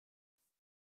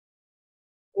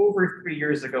over 3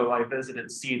 years ago, I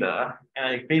visited CITA, and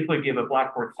I basically gave a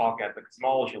Blackboard talk at the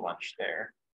cosmology lunch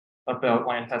there about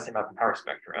line testing map and power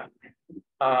spectra.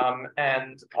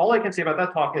 And all I can say about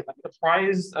that talk is I'm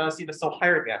surprised CITA still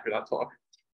hired me after that talk.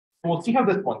 We'll see how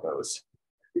this one goes.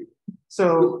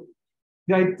 So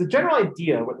the general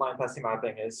idea with line testing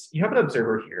mapping is you have an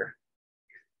observer here,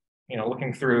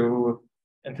 looking through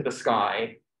into the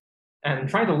sky and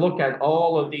trying to look at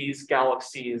all of these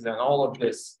galaxies and all of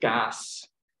this gas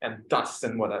and dust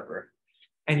and whatever.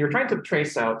 And you're trying to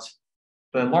trace out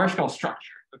the large-scale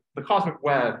structure, the cosmic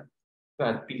web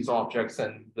that these objects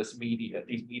and these media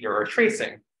are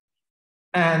tracing.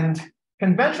 And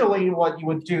conventionally, what you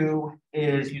would do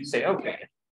is you'd say, okay,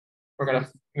 we're gonna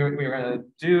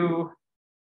do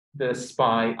this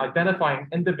by identifying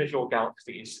individual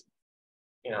galaxies,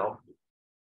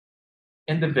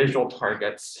 individual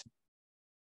targets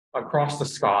across the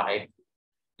sky,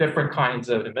 different kinds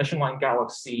of emission line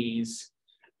galaxies,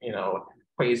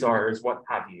 quasars, what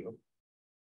have you.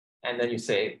 And then you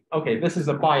say, okay, this is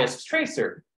a biased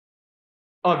tracer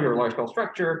of your large-scale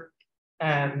structure,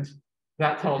 and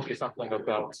that tells you something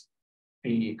about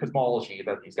the cosmology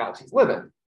that these galaxies live in.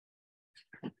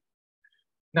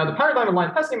 Now, the paradigm of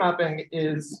line testing mapping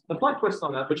is the slight twist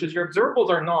on that, which is your observables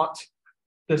are not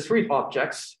discrete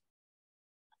objects,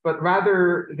 but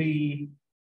rather the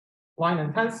line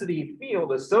intensity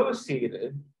field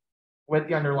associated with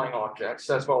the underlying objects,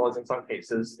 as well as in some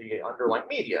cases, the underlying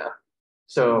media.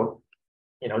 So,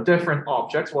 different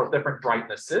objects will have different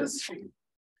brightnesses.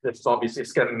 This is obviously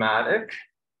schematic,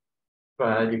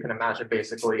 but you can imagine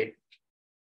basically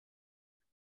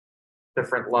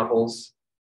different levels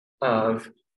of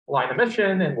line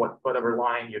emission and whatever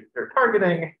line you're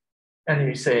targeting. And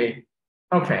you say,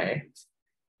 okay,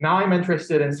 now I'm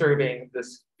interested in surveying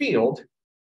this field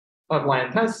of line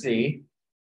intensity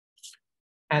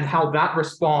and how that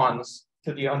responds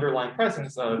to the underlying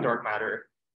presence of dark matter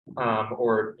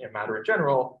or matter in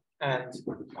general. And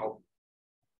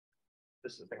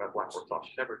this is the thing about Blackboard talk,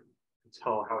 you never can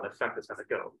tell how an effect is going to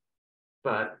go.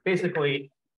 But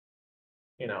basically,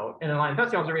 in a line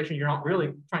intensity observation, you're not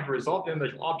really trying to resolve the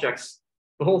individual objects.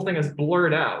 The whole thing is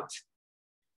blurred out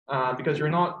because you're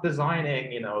not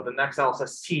designing, the next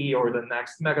LSST or the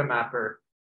next mega mapper.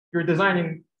 You're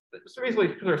designing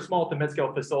basically sort of small to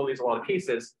mid-scale facilities in a lot of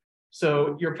cases.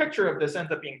 So your picture of this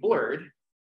ends up being blurred.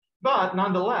 But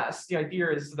nonetheless, the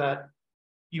idea is that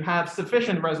you have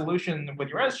sufficient resolution with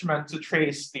your instrument to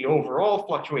trace the overall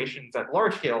fluctuations at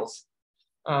large scales,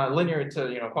 linear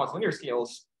to quasi-linear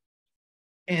scales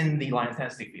in the line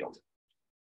intensity field.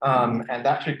 And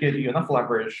that should give you enough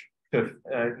leverage to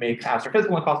make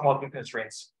astrophysical and cosmological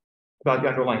constraints about the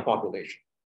underlying population.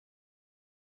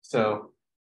 So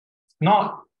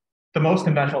not the most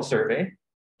conventional survey,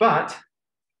 but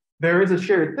there is a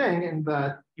shared thing in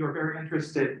that you're very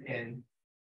interested in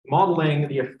modeling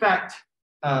the effect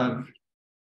of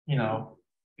the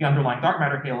underlying dark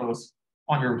matter halos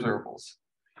on your observables.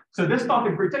 So this talk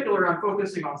in particular, I'm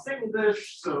focusing on single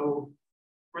dish. So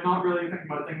we're not really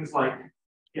thinking about things like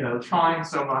trying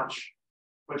so much,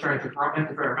 which are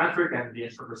interferometric, and the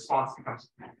instrument response becomes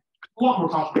a lot more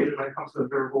complicated when it comes to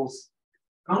observables.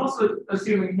 I'm also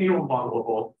assuming halo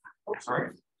modelable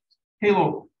observables,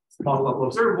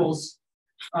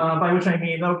 by which I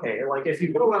mean, okay, like if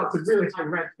you go out to really high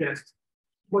redshift,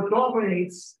 what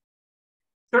dominates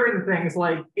certain things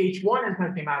like H1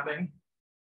 intensity mapping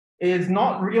is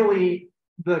not really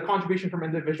the contribution from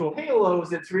individual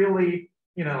halos. It's really,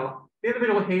 the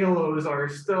individual halos are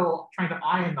still trying to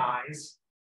ionize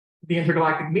the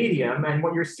intergalactic medium. And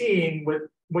what you're seeing with,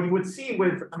 what you would see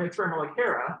with an experiment like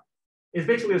Hera is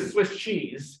basically a Swiss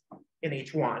cheese in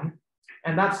H1.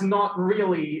 And that's not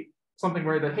really something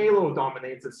where the halo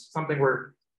dominates. It's something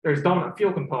where there's dominant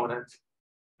field component.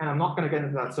 And I'm not going to get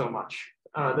into that so much.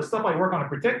 The stuff I work on in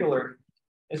particular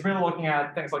is really looking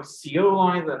at things like CO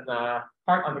lines and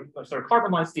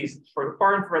carbon lines, these for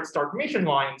far infrared star formation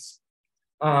lines,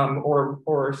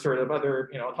 or sort of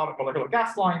other atomic molecular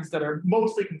gas lines that are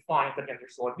mostly confined to the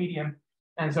interstellar medium.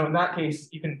 And so in that case,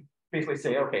 you can basically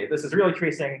say, okay, this is really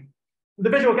tracing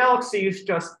the visual galaxies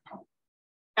just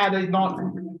at a not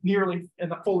nearly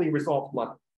in a fully resolved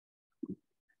level.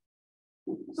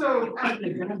 So as an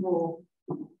example,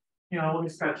 let me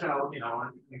sketch out,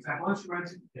 an example instrument,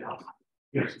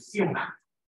 you have seal map,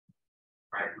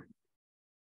 right?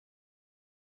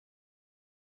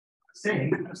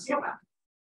 Saying a seal map.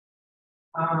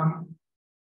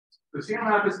 The seal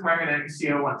map is targeting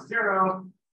CO1 to 0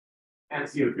 and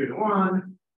CO2 to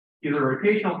 1. These are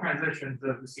rotational transitions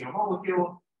of the CO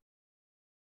molecule.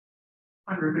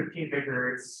 115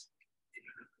 megahertz.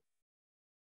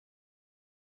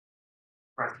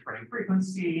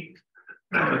 frequency,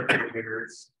 another 30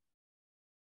 gigahertz.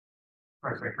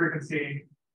 Sorry, frequency.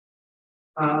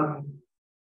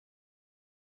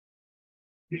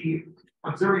 The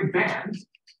observing band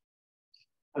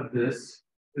of this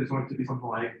is going to be something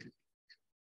like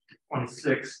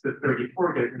 26 to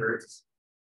 34 gigahertz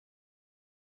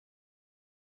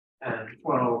and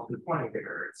 12 to 20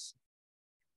 gigahertz.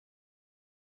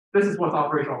 This is what's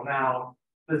operational now.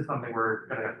 This is something we're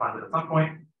going to get funded at some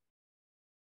point.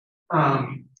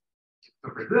 So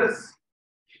for this,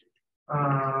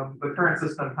 the current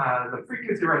system has a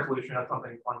frequency resolution of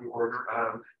something on the order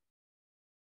of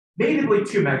natively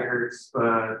 2 megahertz,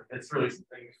 but it's really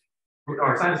something,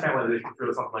 our sinus channelization is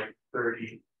really something like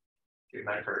 32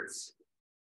 megahertz,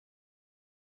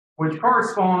 which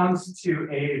corresponds to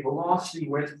a velocity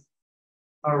width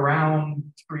around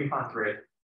 300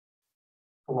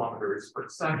 kilometers per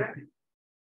second.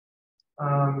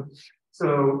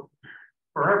 So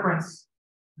for reference,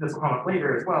 this will come up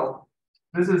later as well.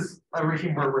 This is a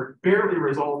regime where we're barely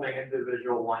resolving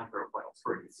individual line profiles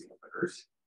for DC emitters.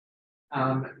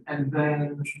 And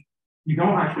then you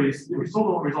don't actually, we still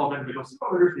don't resolve individual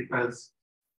emitters because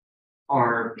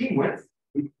our beam width,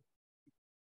 the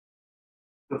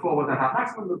full width at half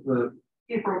maximum of the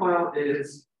beam profile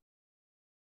is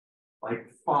like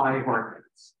 5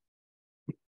 arguments.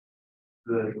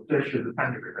 The dish is a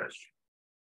 10-degree dish.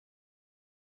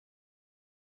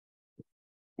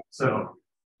 So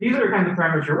these are the kinds of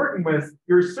parameters you're working with.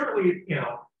 You're certainly,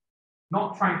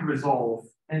 not trying to resolve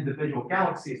individual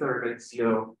galaxies that are at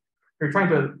CO. You're trying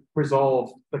to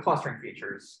resolve the clustering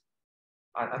features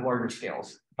at larger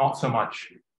scales, not so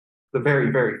much the very,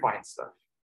 very fine stuff.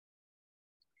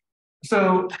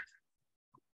 So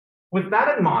with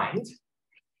that in mind,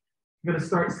 I'm going to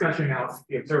start sketching out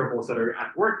the observables that are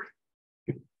at work.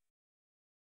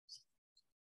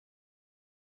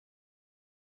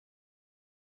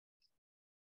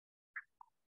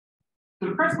 So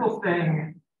the principal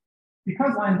thing,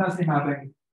 because line testing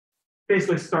mapping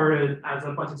basically started as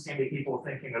a bunch of CMD people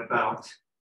thinking about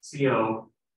CO,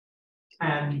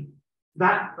 and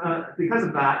that because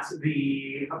of that,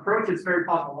 the approach is very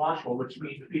cosmological, which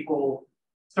means that people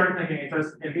start thinking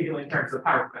just immediately in terms of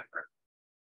power spectra.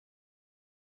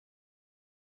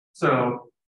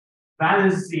 So that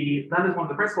is one of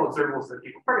the principal observables that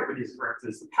people target with these experiments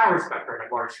is the power spectrum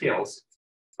at large scales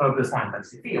of this line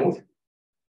density field.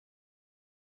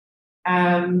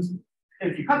 And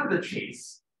if you cut to the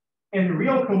chase, in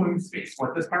real coherent space,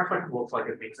 what this power spectrum looks like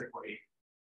is basically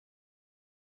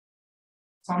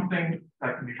something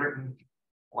that can be written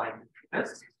like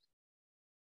this.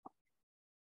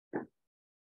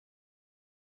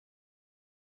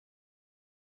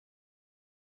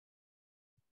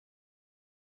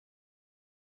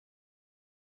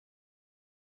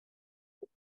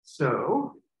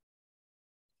 So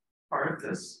part of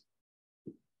this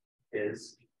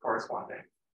is corresponding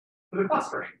to the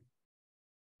clustering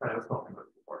that I was talking about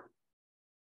before.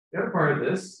 The other part of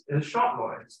this is shot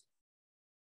noise.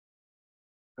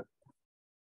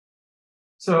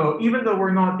 So even though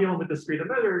we're not dealing with discrete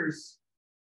emitters,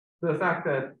 the fact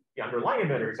that the underlying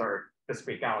emitters are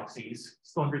discrete galaxies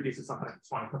still introduces some kind of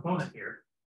sonic component here.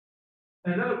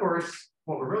 And then, of course,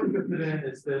 what we're really interested in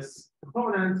is this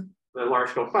component, the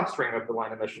large-scale clustering of the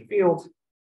line emission field.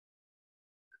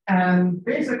 And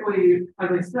basically, as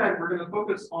I said, we're going to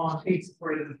focus on cases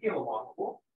where it is a scale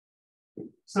model.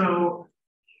 So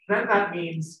then that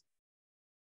means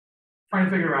trying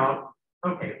to figure out,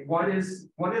 okay, what is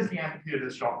the amplitude of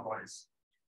this shot noise?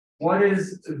 What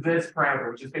is this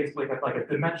parameter, which is basically like a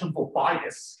dimensional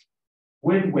bias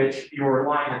with which your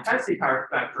line intensity power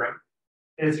spectrum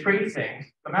is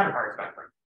tracing the matter power spectrum.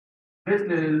 This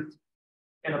is,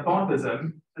 in a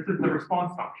Bondism, this is the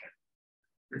response function.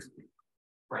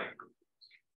 Right.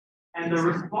 And the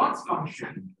response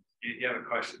function. You have a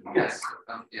question? Yes.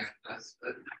 Yeah, that's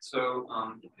it. So,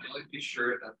 can you be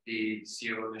sure that the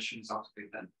CO emissions optically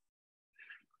then?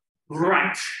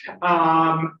 Right.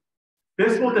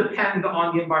 This will depend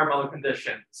on the environmental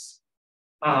conditions.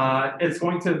 It's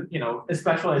going to,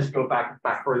 especially as you go back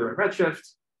further in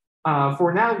redshift.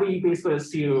 For now, we basically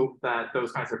assume that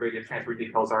those kinds of radiant transfer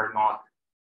details are not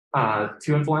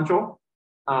too influential.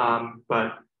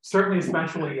 But certainly,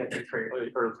 especially at the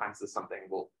early times, this is something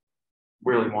we'll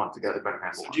really want to get a better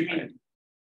handle on. Do you mean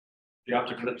the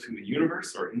object ellipse in the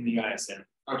universe or in the ISM?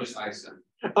 Oh, just ISM.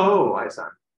 Oh,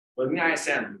 ISM. Well, in the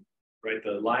ISM, right,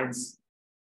 the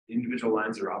individual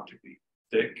lines are optically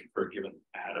thick for a given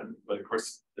atom, but of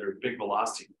course, there are big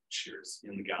velocity shears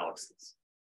in the galaxies.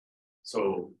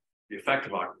 So the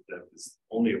effective optic depth is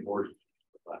only a border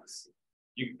less.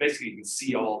 You basically can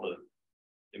see all the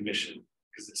emission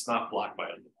because it's not blocked by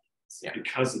other lines Yeah.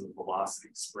 because of the velocity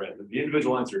spread. The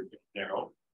individual lines are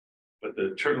narrow, but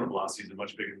the turbulent velocities are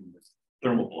much bigger than the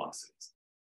thermal velocities.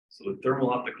 So the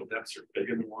thermal optical depths are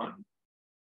bigger than one,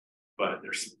 but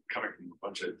they're coming from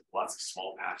lots of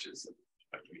small patches of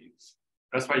use.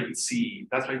 That's why you can see,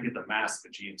 that's why you get the mass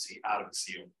of the GMC out of the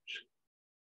CO emission,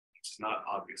 which is not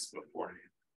obvious beforehand.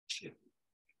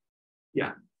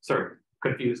 Yeah, sorry,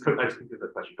 confused. I just confused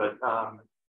that question, but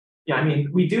yeah, I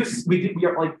mean, we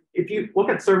are like, if you look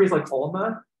at surveys like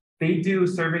Ulma, they do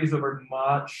surveys over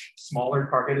much smaller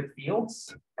targeted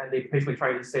fields, and they basically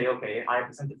try to say, okay, I have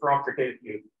this interferometer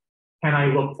view. Can I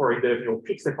look for individual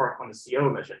peaks that correspond to CO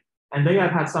emission? And they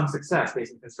have had some success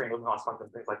based on constrained luminosity functions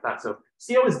and things like that. So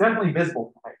CO is definitely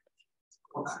visible.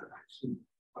 Well, actually,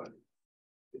 but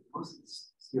it wasn't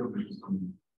CO emissions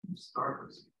from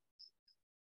starburst.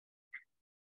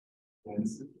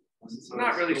 So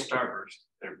not really starburst.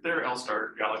 They're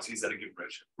L-star galaxies at a good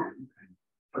redshift. Okay.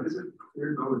 But is it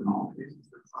clear though in all cases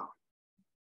that's not?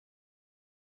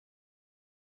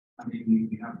 I mean,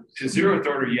 we have To zeroth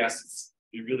order, yes,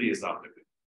 it really is optically.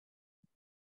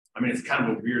 I mean, it's kind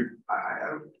of a weird.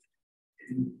 I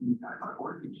thought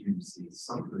organ GMC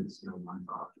some good CO lines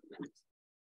optically.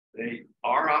 They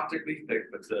are optically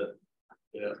thick, but the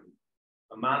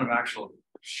amount of actual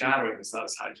shadowing is not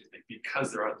as high as you think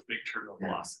because there are the big turbulent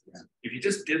velocities. Yeah. If you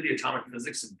just did the atomic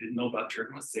physics and didn't know about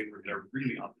turbulence, they're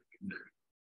really optically thick.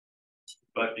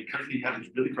 But because you have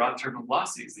these really broad turbulent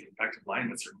velocities, the effective line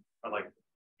widths are like,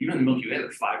 even in the Milky Way,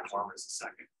 they're 5 kilometers a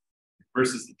second,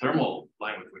 versus the thermal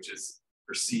line width, which is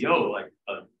for CO like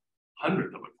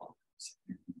 100th of a kilometer.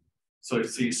 So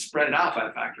you spread it out by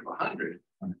a factor of 100,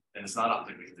 and it's not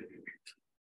optically thick.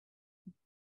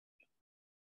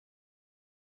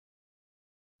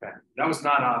 Okay. That was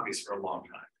not obvious for a long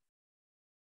time.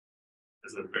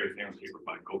 There's a very famous paper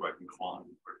by Goldreich and Kwan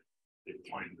where they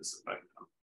pointed this effect out.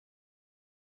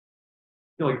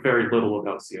 I feel like very little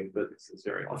about CO physics is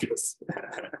very obvious.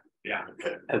 Yeah.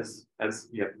 As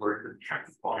you have learned to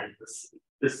transform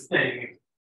this thing,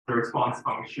 the response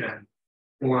function,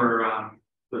 or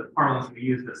the parlance we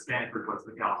used at Stanford was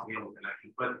the Gauss-Halo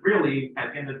connection. But really,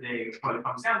 at the end of the day, what it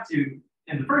comes down to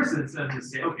in the first instance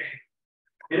is say, okay,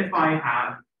 if I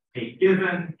have a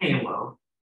given halo,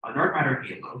 a dark matter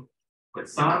halo, with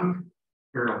some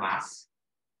virial mass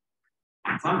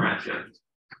and some redshift,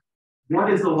 what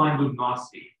is the line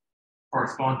luminosity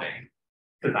corresponding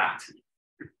to that?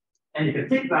 And you can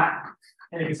take that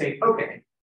and you can say, okay,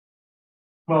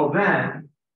 well then,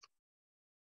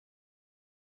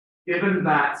 given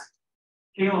that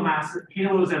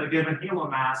halos at a given halo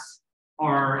mass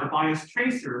are a biased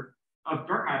tracer of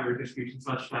dark matter distribution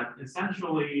such that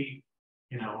essentially,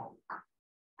 the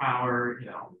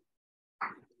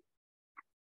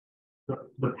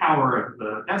power of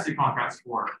the density contrast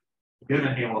for a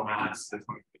given halo mass is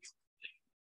going to be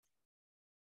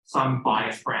some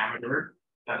bias parameter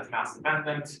that is mass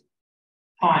dependent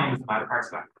times the matter part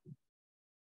spectrum.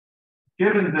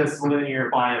 Given this linear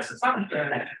bias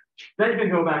assumption, then you can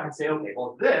go back and say, okay,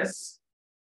 well, this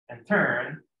in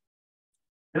turn,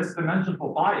 this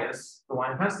dimensional bias, the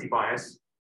line intensity bias,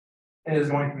 is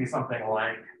going to be something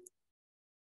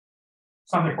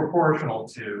proportional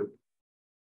to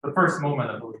the first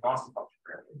moment of the luminosity function,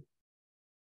 really.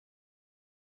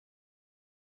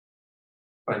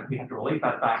 But we have to relate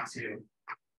that back to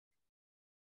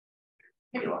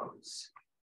halos.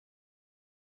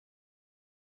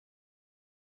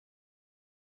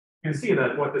 You can see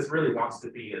that what this really wants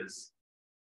to be is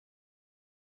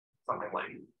something like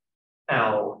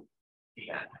L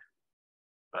dn,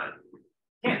 but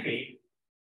can't be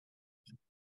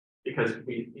because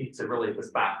we need to relate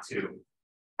this back to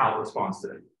how it responds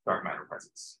to dark matter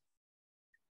presence.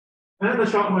 And then the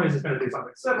shot noise is going to do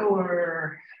something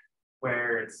similar,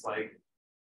 where it's like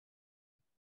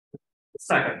the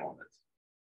second moment.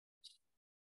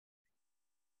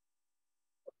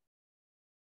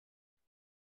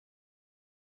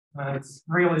 It's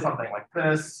really something like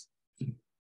this. You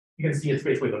can see it's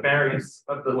basically the variance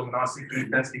of the luminosity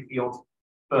density field.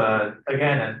 But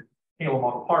again, in halo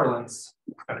model parlance,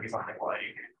 it's going to be something like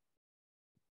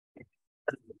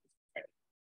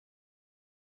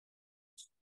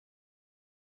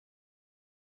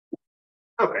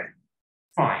okay,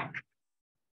 fine.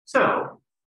 So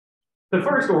the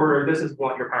first order, this is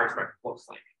what your power spectrum looks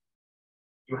like.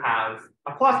 You have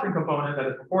a clustering component that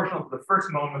is proportional to the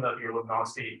first moment of your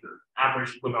luminosity, the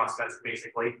average luminosity density,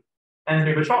 basically. And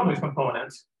you have a shot noise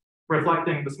component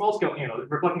reflecting the small scale,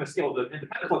 reflecting the scale of the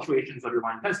independent fluctuations of your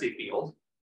line intensity field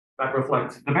that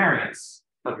reflect the variance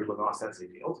of your luminosity density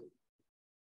field.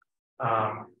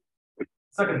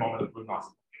 Second moment of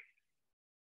luminosity.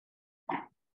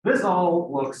 this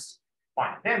all looks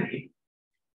fine and dandy,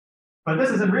 but this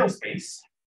is in real space,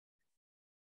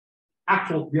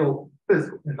 actual real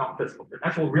physical, not physical, but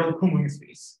actual real Dongwoo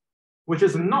space, which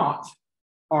is not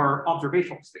our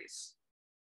observational space.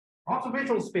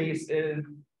 Observational space is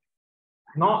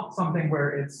not something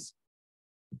where it's,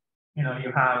 you know,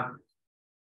 you have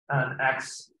an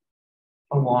X,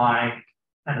 a Y,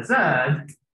 and a Z.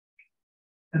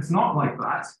 It's not like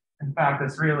that. In fact,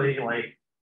 it's really like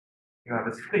you have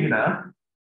this theta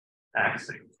X,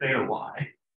 theta Y,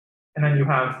 and then you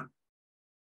have,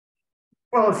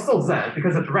 well, it's still Z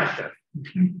because it's redshift.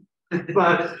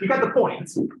 But you get the point.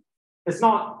 It's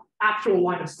not actual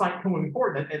line of sight Dongwoo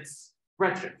coordinate, it's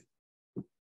redshift.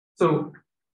 So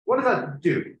what does that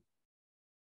do?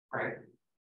 Right?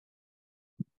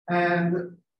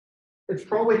 And it's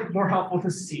probably more helpful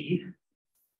to see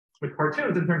with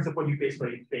cartoons in terms of what you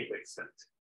basically expect.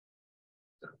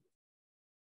 So,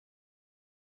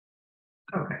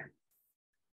 okay.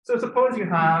 So suppose you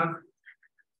have,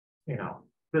 you know,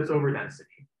 this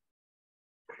overdensity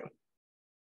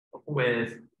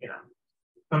with, you know,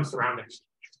 some surroundings,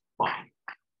 fine.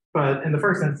 But in the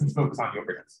first instance, focus on the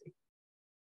overdensity.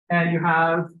 And you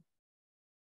have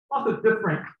lots of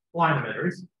different line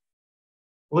emitters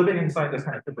living inside this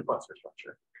kind of triple cluster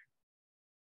structure.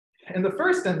 In the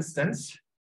first instance,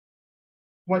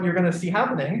 what you're going to see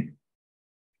happening,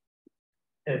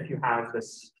 if you have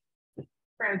this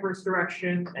transverse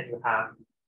direction and you have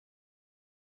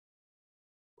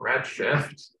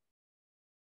redshift,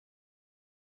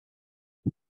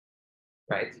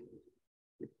 right?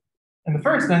 In the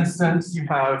first instance, you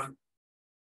have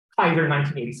Kaiser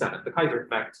 1987, the Kaiser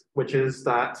effect, which is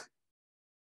that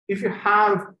if you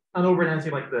have an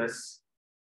overdensity like this,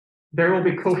 there will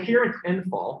be coherent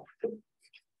infall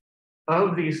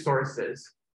of these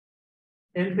sources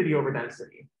into the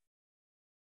overdensity.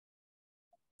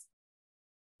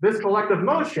 This collective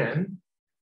motion,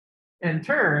 in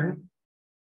turn,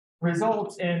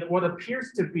 results in what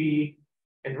appears to be,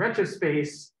 in redshift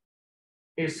space,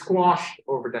 a squashed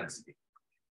overdensity.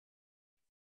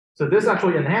 So this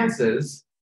actually enhances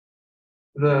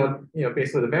the, you know,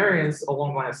 basically the variance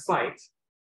along line of sight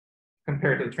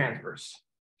compared to the transverse.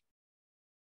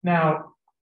 Now,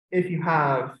 if you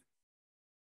have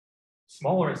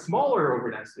smaller and smaller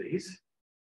overdensities,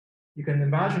 you can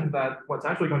imagine that what's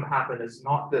actually going to happen is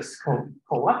not this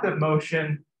collective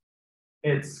motion.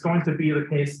 It's going to be the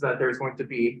case that there's going to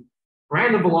be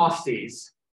random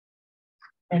velocities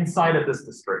inside of this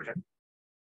dispersion.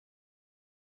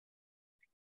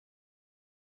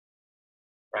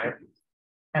 Right?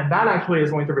 And that actually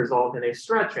is going to result in a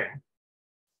stretching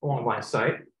along line of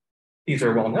sight. These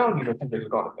are well known, these are typical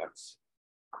God effects.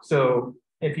 So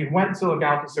if you went to a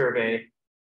galaxy survey,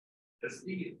 does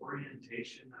the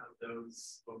orientation of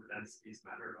those overdensities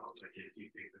matter at all? Like if you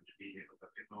think them to be in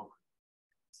a moment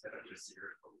instead of just zero?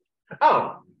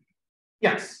 Oh,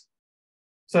 yes.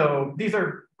 So these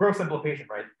are gross simplification,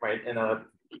 right? In a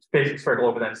basic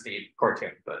spherical overdensity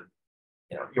cartoon, but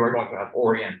you know, you are going to have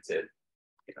oriented,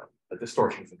 you know, the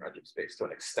distortions in redshift space to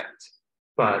an extent.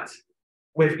 But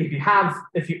with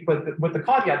with the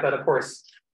caveat that, of course,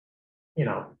 you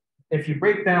know, if you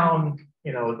break down,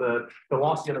 you know, the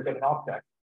velocity of a given object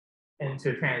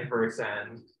into transverse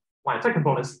and line of sight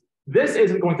components, this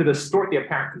isn't going to distort the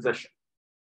apparent position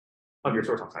of your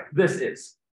source on sight. This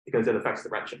is, because it affects the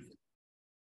redshift.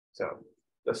 So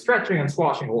the stretching and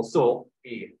squashing will still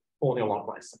be only along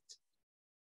line of sight.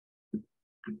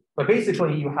 But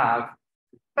basically, you have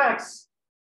effects,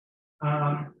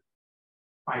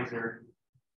 Kaiser,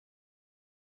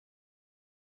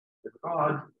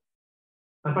 God.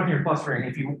 Affecting your clustering,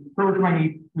 if you go through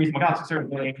any reasonable galaxy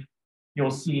survey,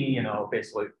 you'll see, you know,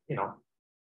 basically, you know,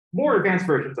 more advanced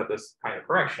versions of this kind of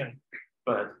correction.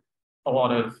 But a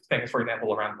lot of things, for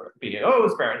example, around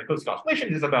BAOs, baryon acoustic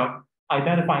oscillations, is about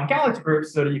identifying galaxy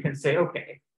groups so that you can say,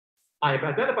 okay, I've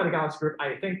identified a galaxy group.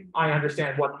 I think I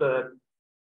understand what the,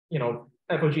 you know,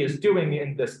 FOG is doing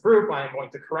in this group. I'm going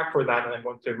to correct for that, and I'm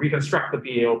going to reconstruct the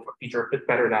BAO feature a bit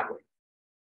better that way.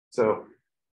 So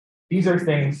these are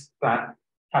things that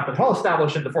have been well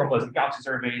established in the formulas of galaxy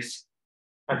surveys.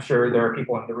 I'm sure there are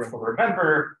people in the room who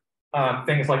remember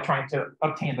things like trying to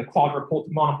obtain the quadrupole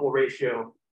to monopole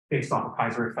ratio based on the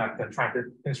Kaiser effect and trying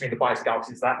to constrain the biased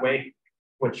galaxies that way,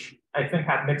 which I think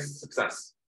had mixed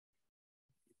success.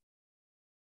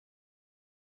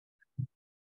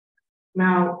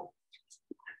 Now,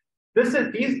 these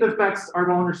effects are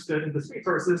well understood in discrete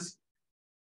sources.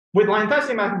 With line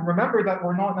intensity mapping, remember that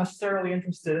we're not necessarily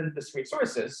interested in discrete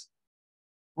sources.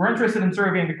 We're interested in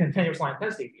surveying the continuous line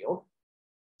intensity field.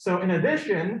 So in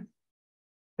addition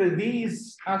because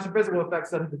these astrophysical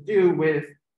effects have to do with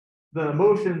the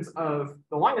motions of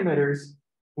the line emitters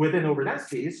within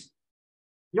overdensities.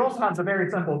 You also have the very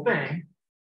simple thing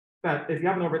that if you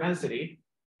have an overdensity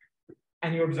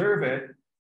and you observe it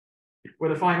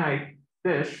with a finite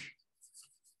dish,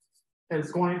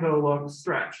 it's going to look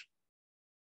stretched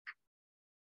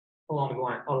along the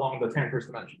line, along the transverse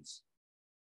dimensions.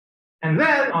 And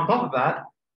then on top of that,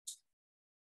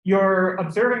 you're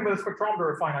observing with a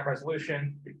spectrometer of finite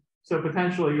resolution, so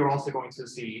potentially you're also going to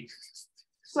see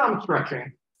some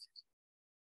stretching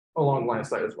along the line of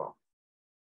sight as well.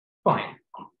 Fine.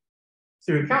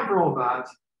 So you account for all that.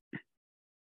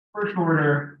 First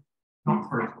order, not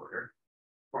first order,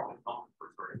 probably not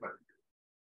first order, but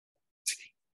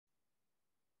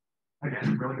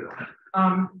again, really good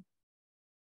on it.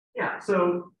 Yeah,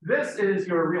 so this is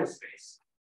your real space.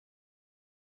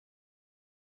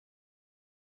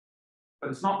 But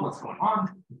it's not what's going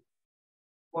on.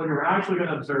 What you're actually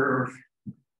going to observe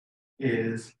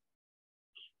is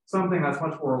something that's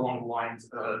much more along the lines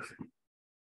of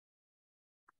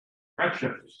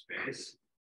redshift space.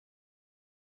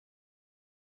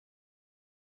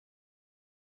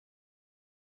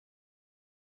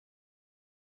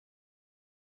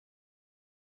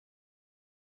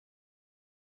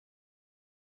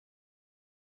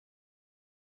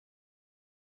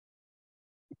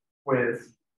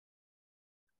 With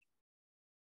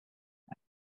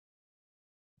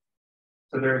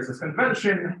so there is this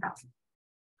convention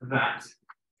that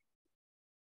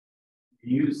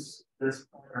use this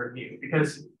or mu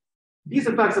because these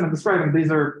effects I'm describing,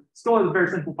 these are still at a very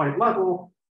simplified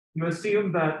level. You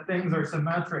assume that things are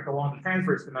symmetric along the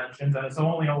transverse dimensions, and it's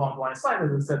only along the line of sight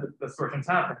that said that distortions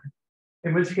happen.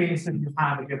 In which case, if you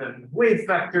have a given wave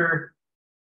vector,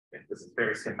 this is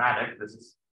very schematic. This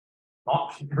is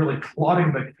not really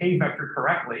plotting the k vector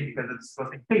correctly because it's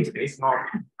supposed to be k space, not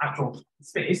actual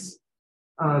space.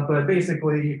 But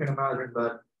basically, you can imagine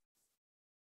that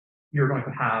you're going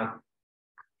to have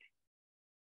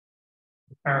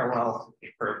parallel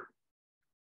curve.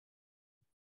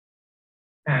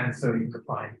 And so you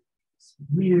define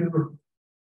mu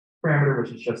parameter,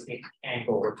 which is just the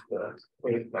angle of the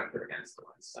wave vector against the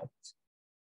line of sight.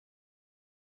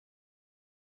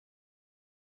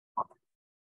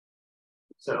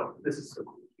 So this is so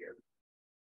cool here.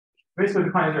 Basically,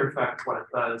 the Kaiser effect, what it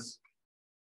does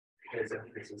is it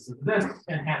increases this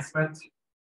enhancement.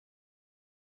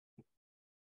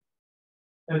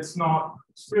 It's not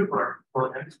super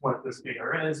important what this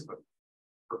figure is, but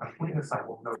for completeness, I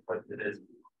will note that it is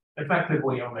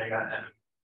effectively omega n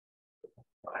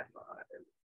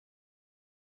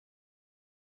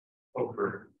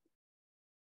over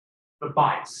the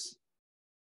bias,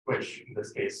 which in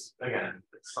this case, again,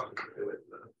 it's something to do with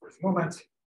the first moment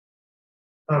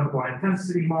of the line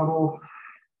intensity model.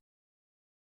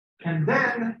 And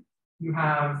then you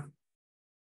have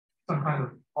some kind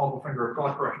of all finger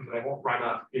cross correction that I won't write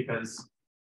up because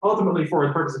ultimately, for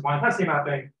the purpose of line intensity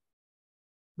mapping,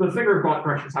 the finger of God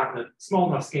corrections happen at small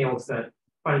enough scales that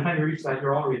by the time you reach that,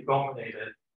 you're already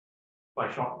dominated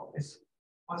by shock noise.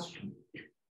 Question.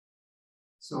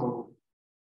 So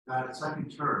that second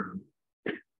term,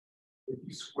 if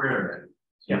you square it,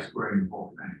 so you're squaring the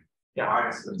whole thing. Yeah.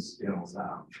 Bias then scales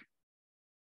out.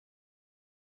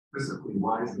 Physically,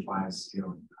 why is the bias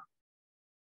scaling out?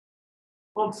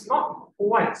 Well, it's not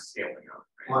quite scaling up.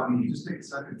 Right? Well, I mean, you just take a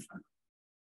second term,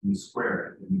 and you square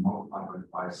it, and you multiply by the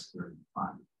bias squared and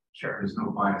find. Sure. There's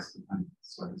no bias dependence.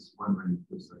 So I was wondering if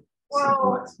there's a Well,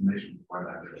 simple explanation for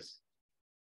why that is.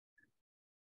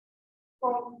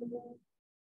 Well,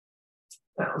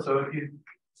 no, so if you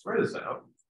square this out,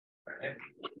 right?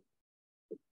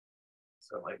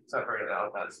 So like separate it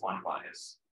out, that's line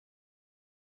bias.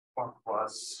 1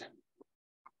 plus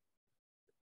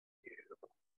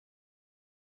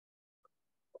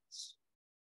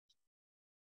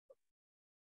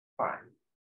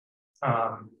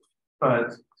fine.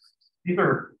 But these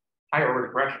are higher order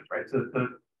corrections, right? So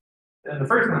the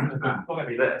first one is going to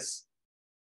be this.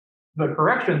 The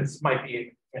corrections might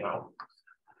be, you know,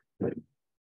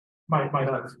 might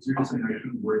not. So you're saying I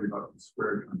shouldn't worry about the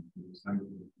square term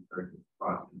compared to the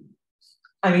product.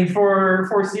 I mean, for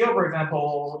CO, for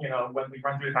example, you know, when we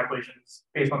run through the calculations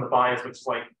based on the bias, which is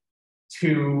like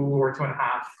 2 or 2.5,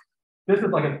 this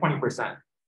is like a 20%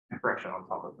 correction on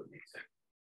top of the basic.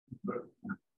 But,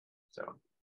 So,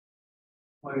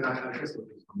 well, I guess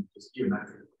it's just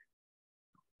geometric.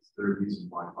 Is there a reason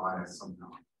why bias somehow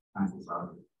cancels out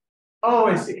of it? oh,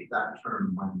 I see. That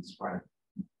term when described.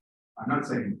 I'm not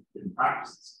saying in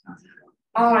practice it's cancelled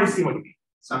out. Oh, I see what you mean.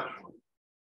 Conceptually.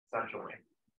 Essentially.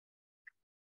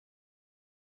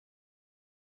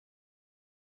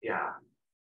 Yeah,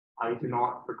 I do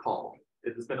not recall.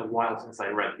 It has been a while since I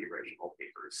read the original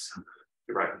papers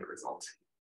deriving the result.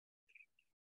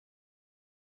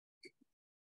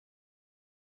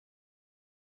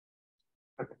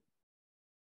 Okay.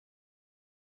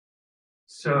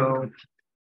 So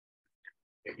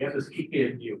we have this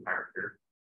PK of mu character.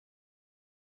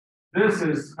 This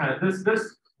is kind of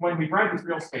this when we write this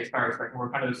real space power spectrum, we're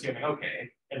kind of assuming,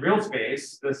 okay, in real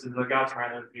space, this is a Gaussian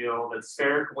random field that's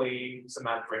spherically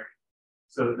symmetric.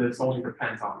 So this only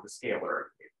depends on the scalar.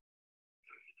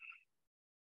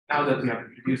 Now that we have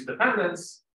introduced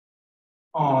dependence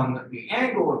on the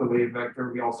angle of the wave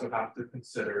vector, we also have to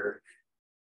consider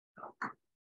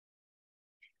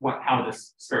how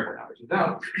this spherical averages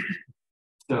out.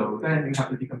 So then you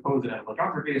have to decompose it on a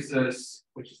Legendre basis,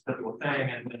 which is a typical thing,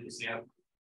 and then you see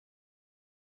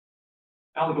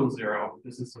L equals 0.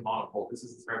 This is the monopole. This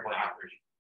is the spherical average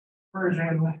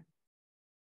version.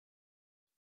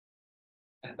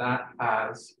 And that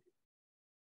has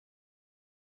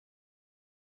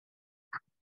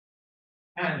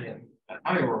and at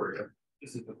higher order,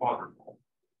 this is the quadrupole.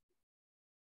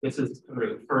 This is sort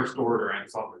of the first order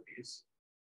anisotropes.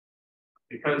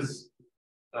 Because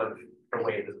of the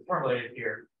way this is formulated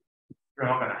here, you're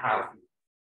not going to have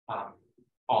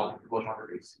all the Legendre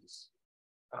bases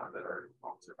that are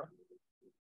non-zero.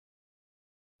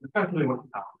 Essentially what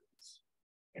happens.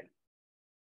 Okay.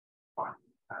 Fine.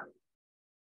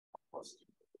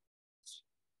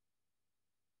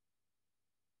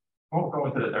 I won't go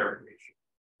into the derivation.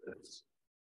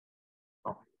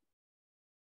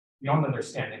 Beyond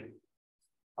understanding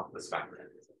of the spectrum.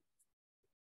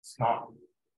 It's not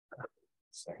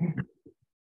thing.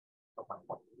 From my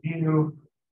point of view,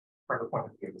 from the point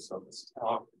of view of this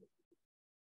talk.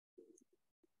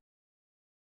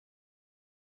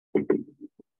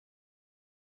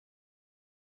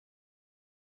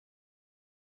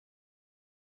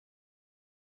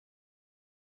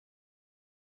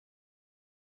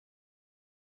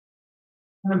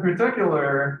 In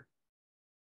particular,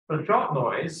 the drop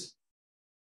noise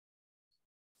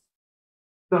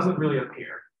doesn't really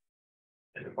appear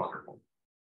in the quadrupole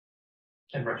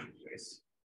in Russian space.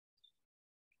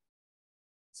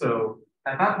 So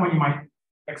at that point, you might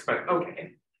expect,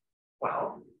 okay,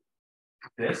 well,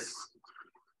 this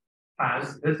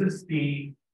is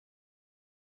the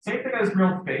same thing as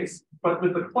real space, but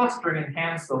with the clustering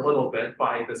enhanced a little bit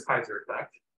by this Kaiser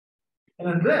effect. And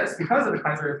then this, because of the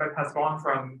Kaiser effect, has gone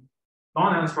from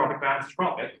non-anisotropic to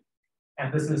anisotropic,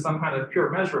 and this is some kind of pure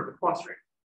measure of the clustering.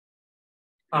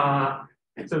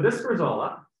 So this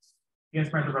Grisola, the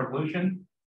instrument of revolution,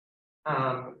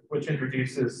 which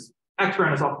introduces extra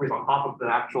anisotropes on top of the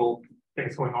actual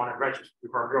things going on in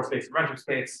real space and redshift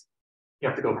space. You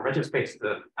have to go from redshift space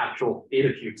to actual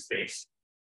data cube space.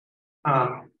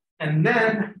 And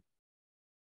then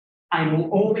I will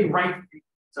only write,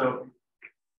 so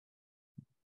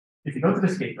if you go to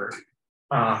this paper,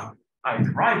 I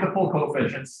derive the full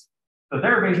coefficients. The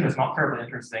derivation is not terribly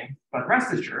interesting, but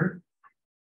rest assured,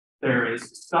 there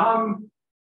is some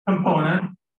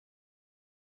component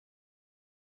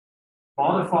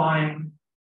modifying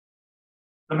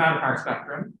the matter power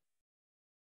spectrum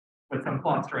with some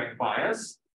clustering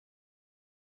bias.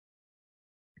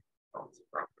 Oh,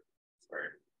 sorry.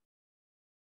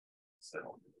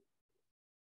 So,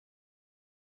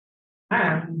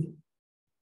 and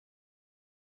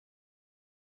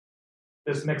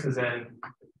this mixes in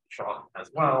shot as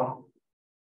well.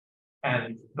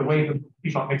 And the way the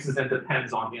P-shot mixes in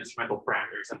depends on the instrumental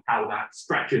parameters and how that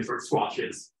stretches or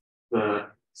swashes the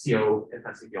CO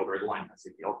intensity field or the line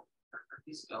intensity field. Are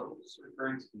these L's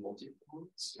referring to multiple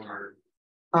moments or?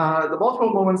 The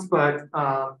multiple moments, but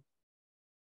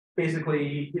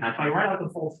basically, if I write out the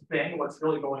full thing, what's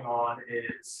really going on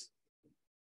is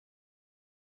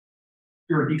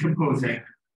you're decomposing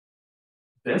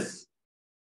this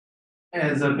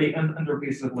as a big under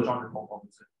basis of Legendre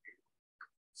moments.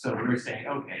 So we're saying,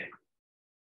 okay,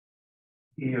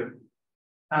 if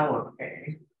L of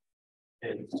A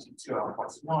is 2L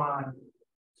plus 1,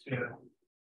 2,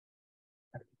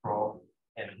 control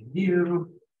and mu.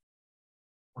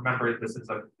 Remember, this is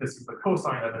the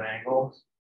cosine of an angle.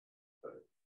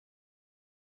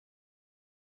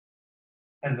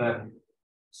 And then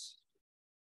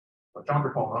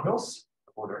Legendre polynomials,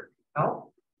 order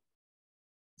L,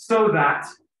 so that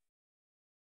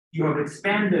you have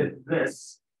expanded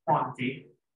this quantity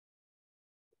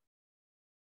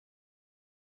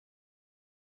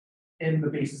in the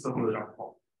basis of the Legendre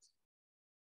polynomials.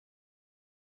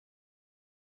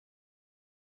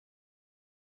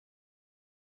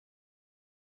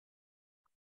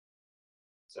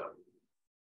 So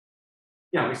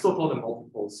yeah, we still call them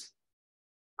multiples.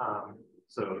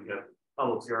 So you have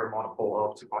L of 0 monopole,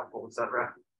 L of 2 monopole,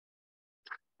 etc.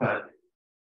 But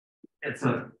it's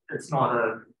not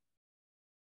a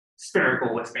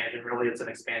spherical expansion, really. It's an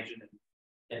expansion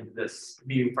in this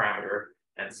mu parameter.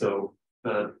 And so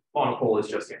the monopole is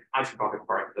just the isotropic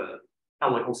part. The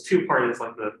L equals 2 part is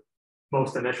like the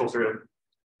most initial sort of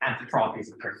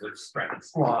anisotropies in terms of strength and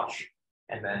squash.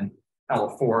 And then L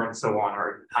of 4 and so on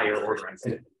are higher order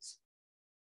entities.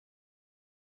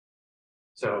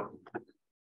 So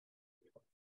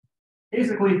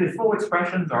basically the full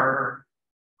expressions are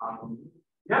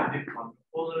yeah. On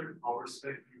polar power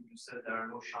spectrum, you said there are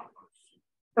no shock noise.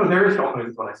 No, there is shock noise,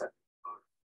 is what I said.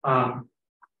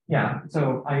 Yeah,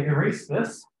 so I erased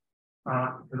this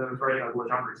because I was writing a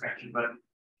Legendre expansion, but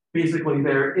basically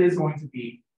there is going to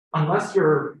be, unless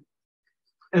your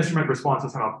instrument response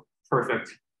is not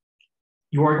perfect,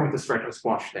 you are going to stretch and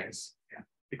squash things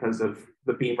because of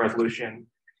the beam resolution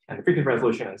and the frequency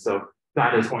resolution, and so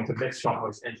that is going to mix shock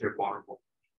noise into your quadrupole,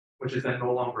 which is then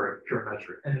no longer a pure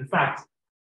measure. And in fact,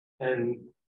 in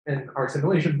our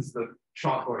simulations, the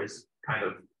shock noise kind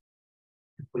of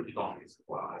completely dominates the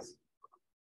class.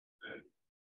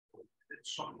 The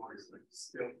shock noise like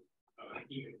still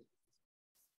even.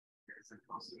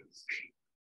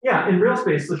 Yeah, in real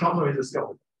space, the shock noise is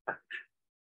still.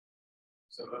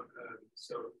 So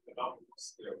about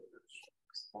still.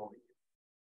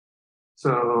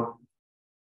 So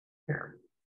here,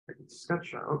 I can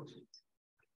sketch out.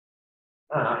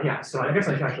 Yeah, so I guess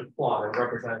I should actually plot a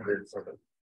representative sort of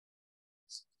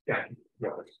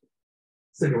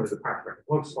simulate the pattern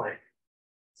looks like.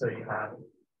 So you have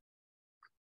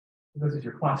this is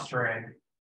your clustering,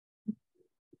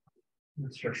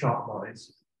 this is your shock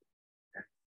noise.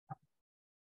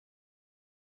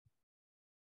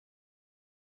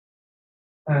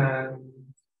 And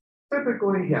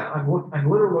typically, yeah, I'm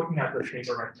literally looking at this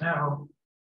paper right now,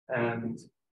 and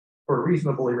for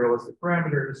reasonably realistic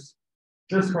parameters,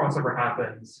 this crossover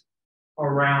happens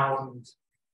around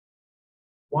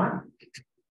 1.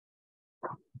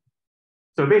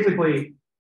 So basically,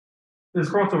 this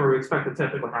crossover we expect to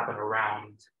typically happen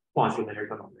around quasi-linear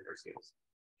to non-linear scales.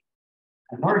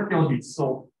 And large scales would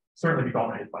still certainly be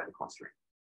dominated by the clustering.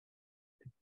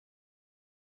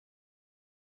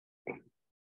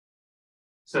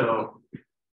 So,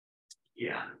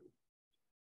 yeah.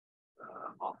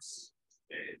 Ops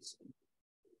is.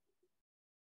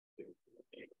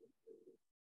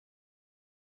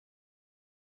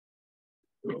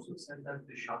 You also said that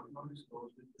the shock noise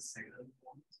goes with the second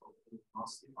component of the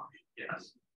velocity function.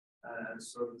 Yes.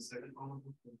 So the second component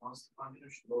of the velocity function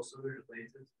should also be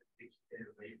related to the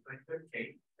wave vector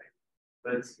k.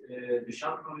 But the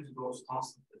shock noise goes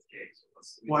constant with k. So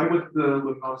why would the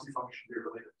velocity function be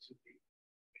related to the?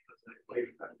 Because the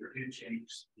wave vector you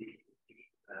change the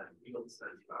fields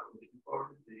that you are looking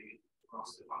for, the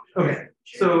velocity function. Okay.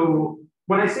 So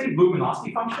when I say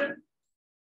luminosity function,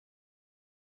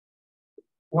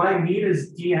 what I mean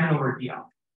is dn over dl.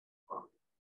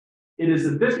 It is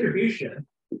a distribution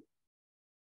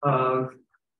of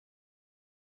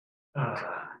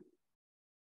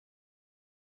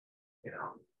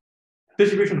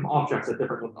distribution of objects at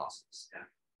different luminosities. Yeah.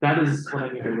 That is what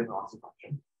I mean by luminosity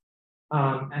function.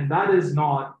 And that is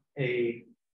not a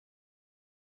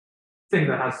thing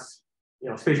that has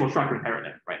spatial structure inherent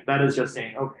in it, right? That is just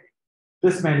saying, okay,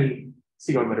 this many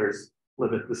CO emitters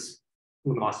live at this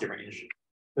luminosity range.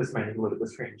 This many live at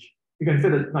this range. You can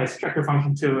fit a nice checker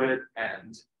function to it,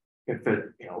 and you can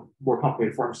fit more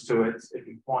complicated forms to it if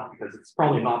you want, because it's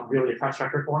probably not really a cross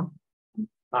checker form.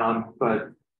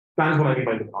 But that is what I mean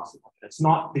by luminosity function. It's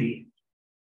not the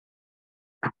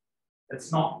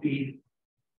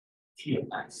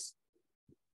TLX.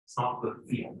 It's not the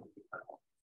field at all.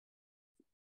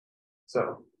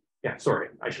 So yeah, sorry,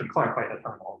 I should clarify that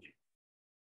terminology.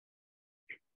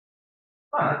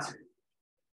 But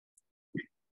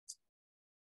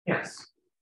yes.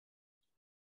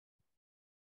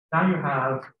 Now you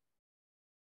have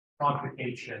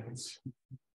modifications.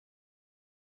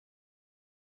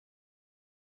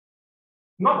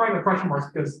 I'm not writing the question marks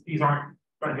because these aren't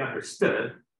going to be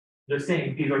understood. They're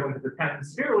saying these are going to depend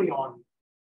severely on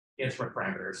the instrument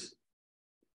parameters.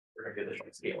 We're going to get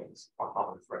additional scalings on top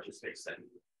of this wretched space thing.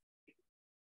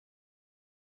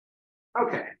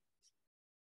 Okay.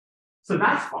 So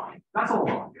that's fine. That's all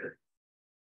well and good.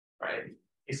 Right?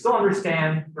 You still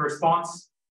understand the response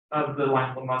of the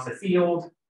line luminosity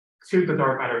field to the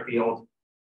dark matter field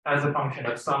as a function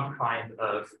of some kind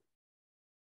of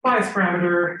bias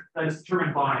parameter that is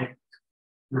determined by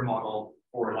your model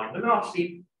for line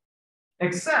luminosity,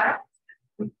 except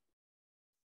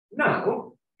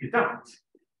no, you don't.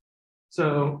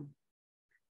 So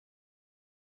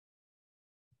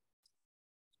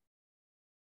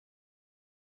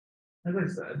as I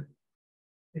said,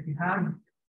 if you have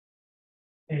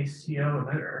a CO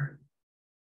emitter,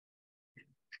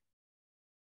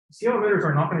 CO emitters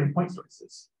are not going to be point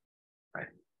sources, right?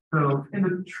 So in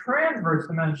the transverse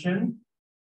dimension,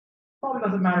 probably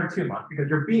doesn't matter too much because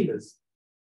your beam is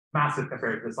massive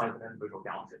compared to the size of an individual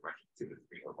galaxy, right? 2 to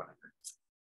 3 or whatever.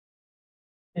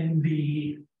 In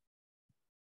the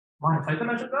line of sight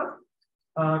dimension, though,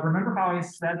 remember how I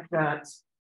said that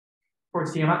for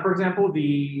CMF, for example,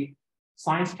 the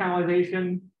science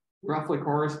channelization roughly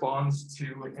corresponds to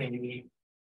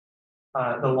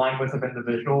the line width of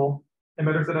individual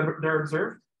emitters that are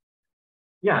observed?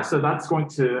 Yeah, so that's going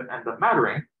to end up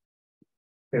mattering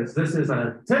because this is an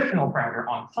additional parameter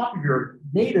on top of your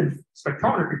native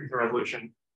spectrometer frequency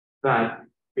resolution that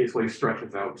basically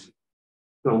stretches out,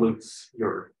 dilutes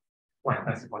your line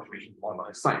intensity fluctuations along line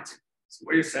of sight. So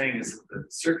what you're saying is that the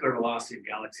circular velocity of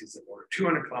galaxies is over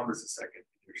 200 kilometers a second.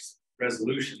 Your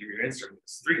resolution of your instrument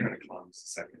is 300 kilometers a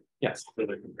second. Yes. So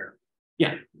they're comparable.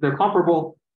 Yeah, they're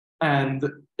comparable. And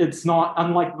it's not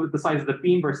unlike the size of the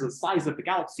beam versus the size of the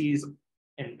galaxies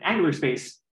in angular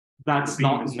space. That's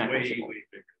not negligible. Way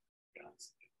bigger.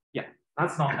 Yeah,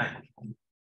 that's not negligible.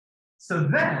 So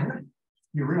then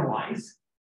you realize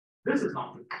this is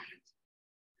not sufficient.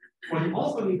 What you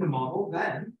also need to model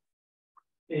then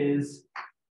is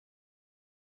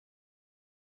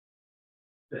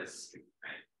this,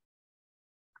 right?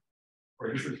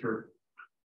 Or this is your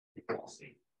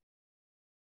velocity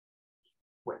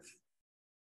width.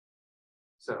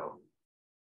 So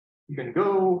you can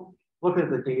go look at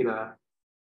the data,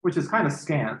 which is kind of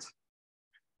scant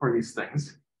for these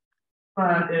things.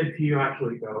 But if you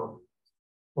actually go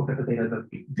look at the data that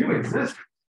do exist,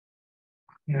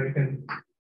 you know, you can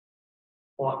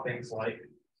plot things like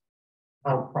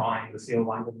L prime, the CO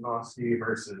line velocity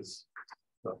versus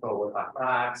the flow with that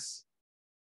max.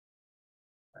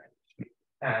 Right.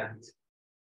 And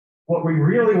what we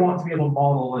really want to be able to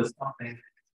model is something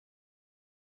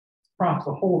across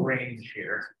the whole range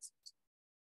here.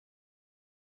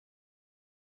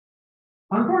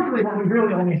 Unfortunately, what we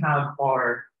really only have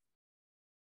are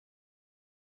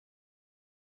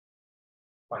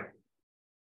like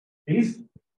these.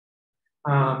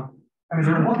 I mean,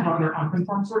 there are a lot of other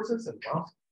unconformed sources as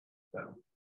well. So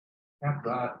have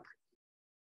that.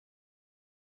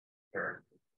 There are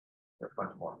a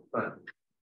bunch more. But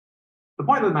the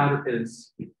point of the matter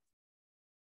is,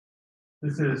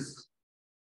 this is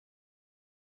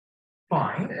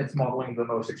fine. It's modeling the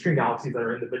most extreme galaxies that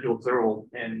are individual observable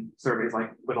in surveys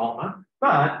like with ALMA,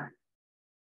 but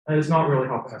it's not really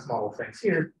helping us model things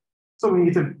here. So we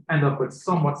need to end up with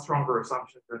somewhat stronger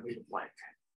assumptions than we would like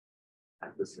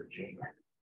at this regime.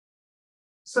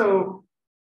 So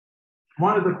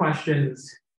one of the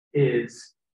questions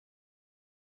is,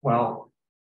 well,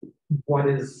 what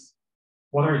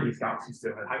are these galaxies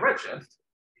doing at high redshift?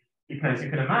 Because you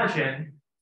can imagine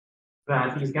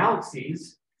that these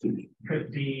galaxies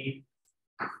could be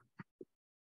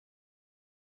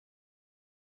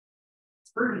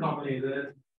dispersion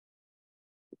dominated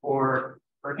or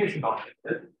rotation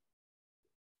dominated.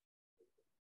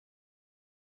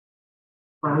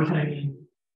 By which I mean,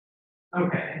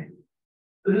 okay,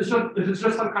 this is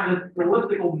just some kind of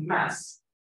elliptical mess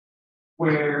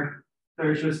where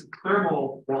there's just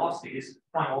thermal velocities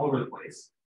flying all over the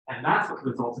place, and that's what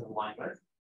results in alignment.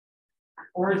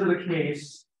 Or is it a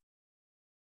case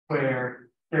where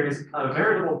there's a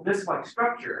variable disk-like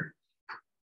structure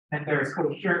and there's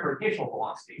coherent rotational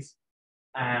velocities,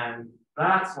 and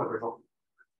that's what results.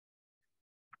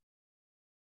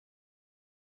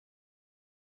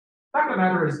 The fact of the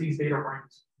matter is these data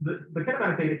aren't, the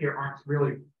kinematic data here aren't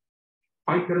really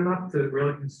quite good enough to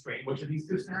really constrain which of these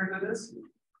two scenarios it is.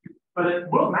 But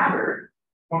it will matter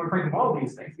when we're trying to model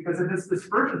these things, because if it's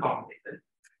dispersion dominated,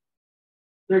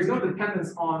 there's no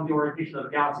dependence on the orientation of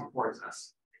the galaxy towards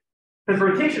us. If it's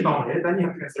rotation dominated, then you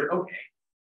have to consider, okay,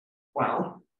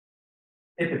 well,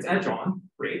 if it's edge on,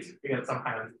 great, we get some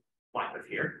kind of line width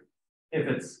here. If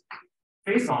it's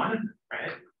face on,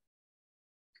 right,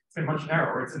 it's been much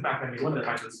narrower. It's in fact going to be limited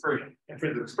by the dispersion,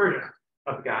 intrinsic dispersion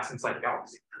of the gas inside the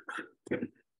galaxy.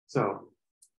 So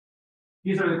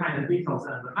these are the kind of details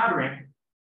that end up mattering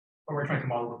when we're trying to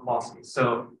model the velocity.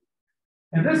 So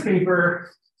in this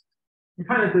paper, we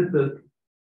kind of did the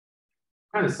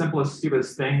kind of simplest,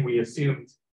 stupidest thing. We assumed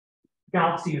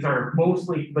galaxies are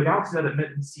mostly, the galaxies that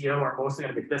emit in CO are mostly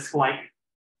going to be disk-like.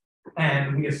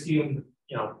 And we assumed,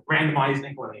 you know, randomized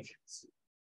inclinations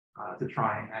to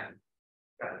try and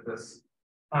get this.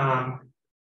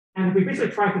 And we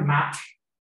basically tried to match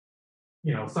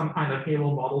some kind of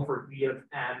halo model for V of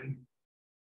n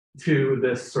to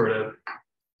this sort of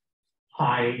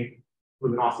high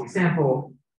luminosity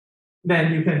sample,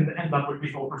 then you can end up with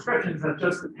visual prescriptions that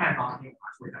just depend on the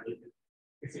actually.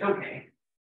 You say, okay,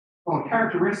 well, a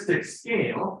characteristic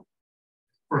scale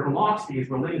for velocities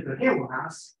related to halo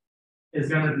mass is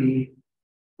going to be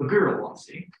the Birol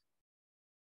velocity.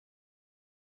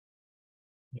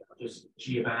 Just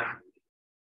G of n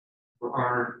for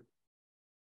R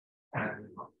and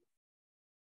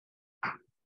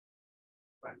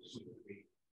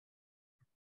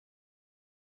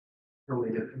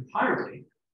related entirely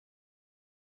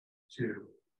to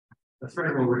the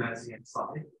variable we're going to see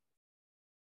inside.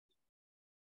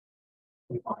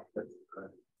 We find that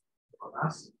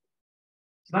mass.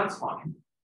 So that's fine.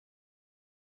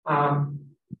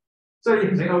 So you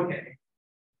can say, okay,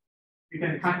 we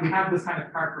have this kind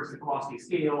of characteristic velocity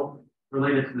scale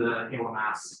related to the halo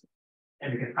mass,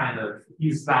 and we can kind of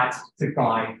use that to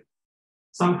guide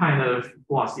some kind of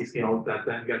velocity scale that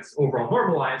then gets overall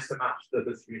normalized to match the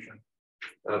distribution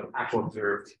of actual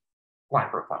observed line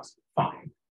profiles.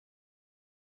 Fine.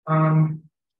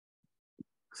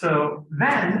 So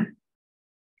then,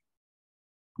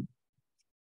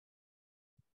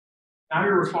 now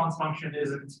your response function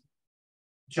isn't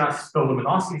just the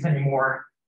luminosities anymore.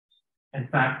 In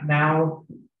fact, now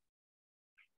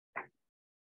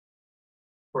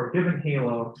for a given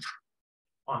halo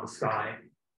on the sky,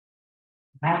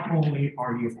 not only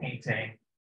are you painting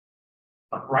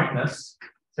a brightness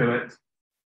to it,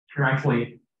 you're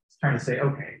actually trying to say,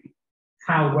 okay,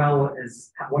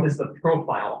 what is the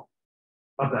profile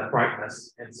of that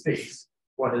brightness in space?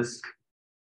 What is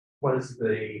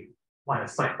the line of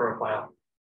sight profile?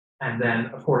 And then,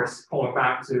 of course, calling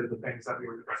back to the things that we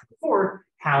were discussing before,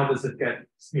 how does it get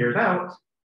smeared out?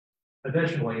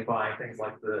 Additionally, by things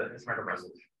like the instrumental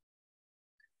resolution.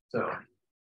 So,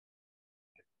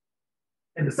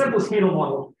 in the simplest halo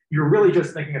model, you're really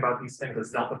just thinking about these things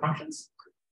as delta functions.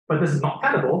 But this is not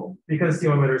tenable because CO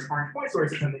emitters aren't point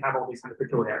sources and they have all these kind of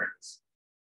peculiarities.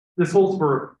 This holds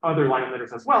for other line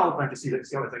emitters as well, but I'm just using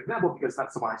CO as an example because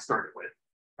that's the one I started with.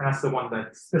 And that's the one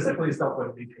that specifically is dealt with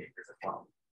in behaviors as well.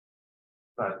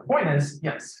 But the point is,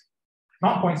 yes,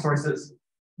 not point sources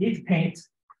need to paint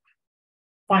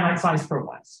finite size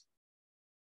profiles.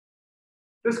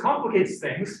 This complicates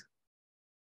things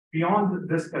beyond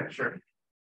this picture,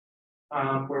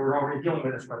 where we're already dealing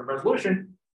with this kind of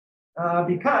resolution,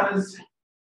 because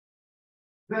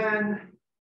then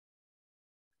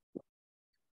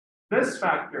this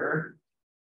factor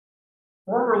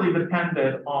formerly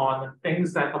depended on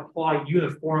things that apply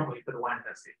uniformly to the line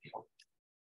density field.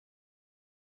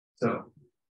 So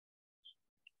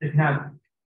it had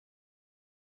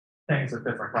things of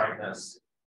different brightness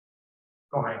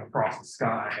going across the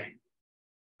sky.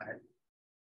 Right?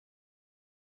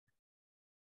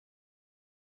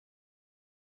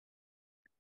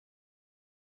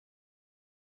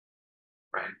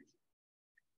 Right.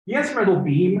 The instrumental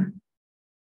beam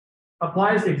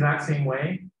applies the exact same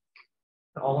way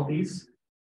to all of these.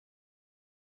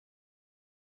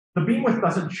 The beam width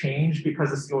doesn't change because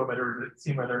the CO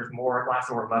emitter is more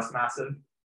massive or less massive.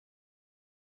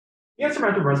 The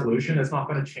instrumental resolution is not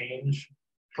going to change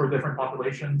for different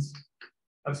populations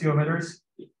of CO emitters,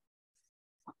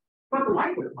 but the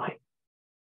line width might,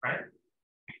 right?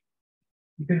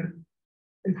 You can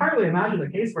entirely imagine a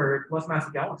case where less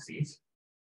massive galaxies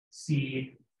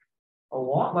see a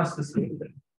lot less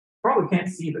distribution. Probably can't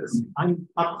see this. I'm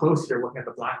up close here looking at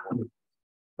the black hole,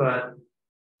 but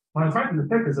what I'm trying to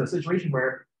depict is a situation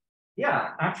where,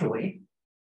 yeah, actually,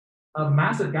 a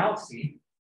massive galaxy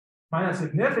might have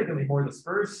significantly more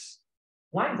dispersed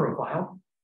line profile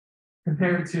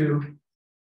compared to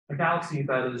a galaxy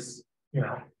that is,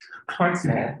 quite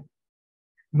small,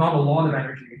 not a lot of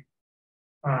energy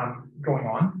going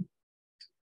on.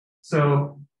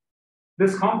 So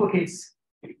this complicates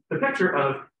the picture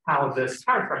of how this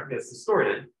character gets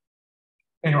distorted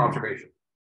in your observation.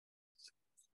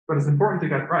 But it's important to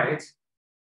get right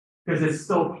because it's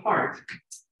still part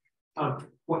of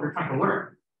what you're trying to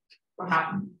learn. What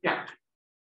happened? Yeah.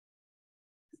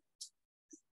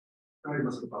 I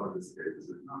must have thought of this case. Is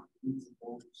it not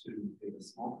feasible to take a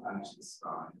small patch of the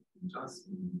sky and just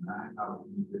map out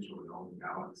individually all the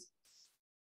galaxies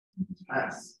and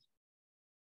test,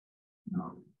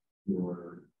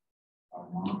 your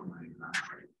modeling that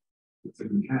way? So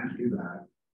you can't do that.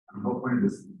 And the whole point of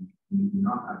this, you do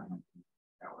not have enough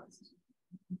galaxies.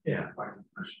 Yeah.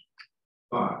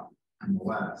 But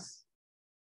nonetheless,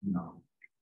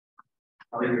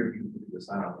 how are you going to figure this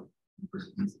out in the first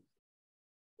instance?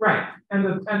 Right, and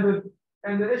the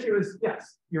And the issue is,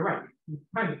 yes, you're right, you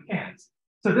kind of can't.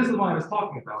 So this is what I was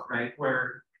talking about, right?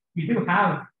 Where you do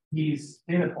have these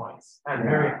data points at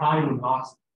very high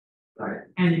luminosity. Right.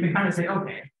 And you can kind of say,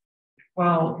 okay,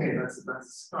 well, Okay, that's a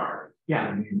start. yeah.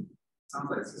 I mean, it sounds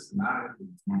like systematically,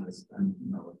 it's one that's been,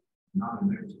 not a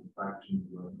negative fraction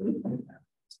of the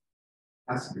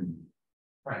testing.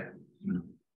 Right. You know.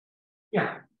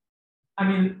 Yeah. I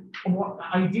mean,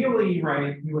 ideally,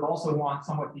 right, you would also want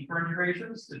somewhat deeper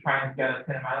integrations to try and get a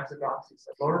kinematics of galaxies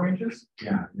at lower ranges.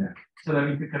 Yeah, yeah. So that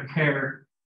you could compare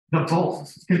the bulk,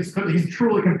 because you can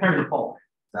truly compare the bulk,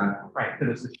 Exactly. right, to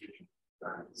this distribution.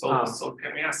 So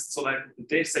can we ask, so that the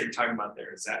data set you're talking about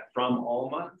there, is that from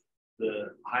ALMA,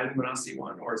 the high luminosity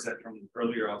one, or is that from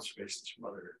earlier observations from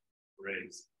other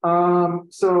arrays?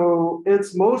 So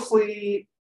it's mostly,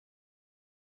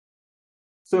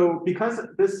 so because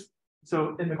this,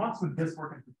 so in the context of this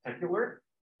work in particular,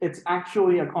 it's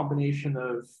actually a combination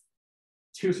of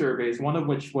two surveys, one of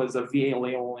which was a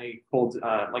VLA only cold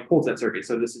Z survey.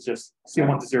 So this is just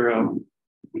CO1 to 0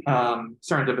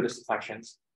 serendipitous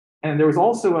detections. And there was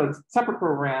also a separate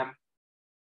program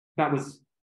that was,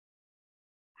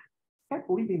 I can't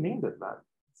believe they named it that.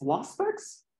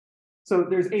 Specs. So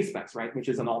there's ASPECS, right, which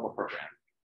is an ALMA program,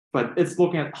 but it's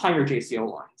looking at higher JCO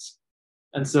lines.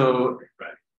 And so,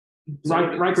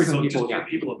 Rikers and people, give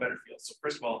people a better feel. So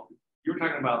first of all, you were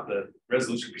talking about the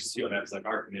resolution for CO maps like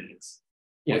Archimedes.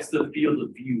 Yeah. What's the field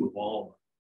of view of ALMA?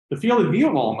 The field of view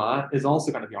of ALMA is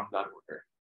also going to be on that order.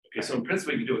 Okay, so in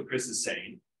principle, you can do what Chris is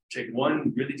saying. Take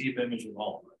one really deep image of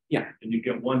ALMA. Yeah. And you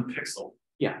get one pixel.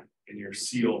 Yeah. In your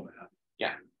CO map.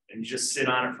 Yeah. And you just sit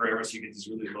on it forever, so you get these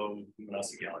really low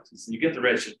luminosity galaxies. And you get the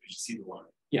redshift because you see the line.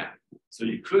 Yeah. So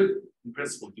you could, in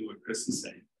principle, do what Chris is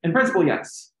saying. In principle,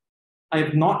 yes. I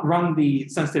have not run the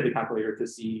sensitivity calculator to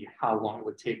see how long it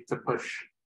would take to push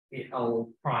the L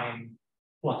prime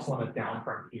flux limit down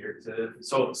from here to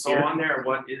so here. On there,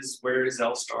 where is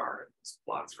L star? It's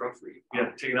plots roughly.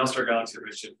 Yeah, take an L star galaxy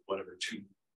redshift, whatever, 2.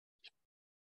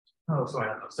 Oh, so I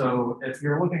don't know. So if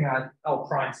you're looking at L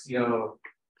prime CO,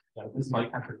 this is my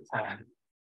 10 to the 10.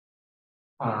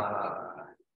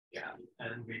 Yeah,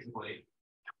 and basically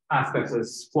aspects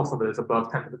is flux limit is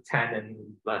above 10 to the 10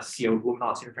 and the CO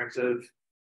luminosity in terms of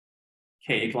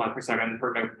K kilometers per second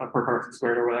per parsec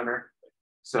squared or whatever.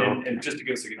 So and just to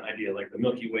give us an idea, like the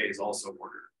Milky Way is also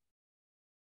ordered.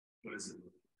 What is it?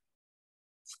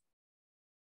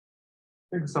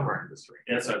 I think somewhere in this range.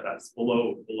 Yeah, so that's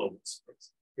below this.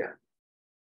 Yeah.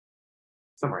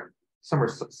 Somewhere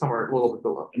a little bit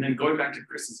below. And then going back to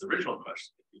Chris's original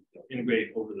question, if you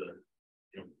integrate over the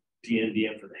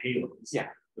DN for the halos. Yeah.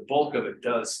 The bulk of it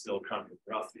does still come from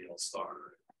roughly L star.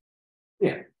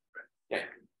 Yeah. Yeah.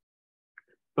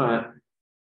 But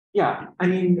yeah, I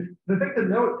mean, the thing to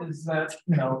note is that,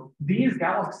 these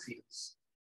galaxies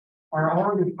are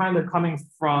already kind of coming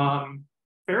from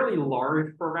fairly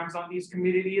large programs on these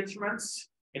community instruments.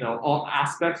 All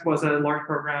aspects was a large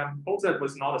program. ColdZ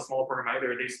was not a small program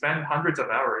either. They spend hundreds of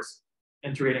hours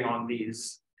integrating on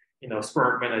these,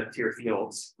 square minute tier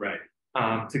fields. Right.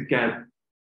 To get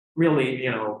really,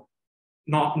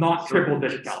 not triple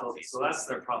digit galaxies. So that's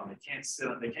their problem. They can't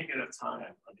get enough time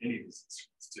on any of these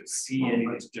instruments to see any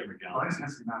of these different galaxies.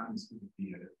 Testing happens to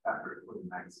be an effort for the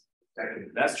next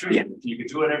decade. That's true. Yeah. You can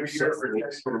do it every year for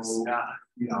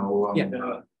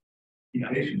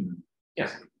Innovation.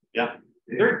 Yes. Yeah.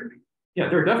 They're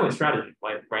definitely strategy,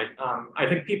 right? I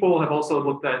think people have also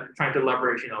looked at trying to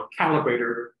leverage,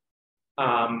 calibrator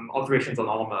observations on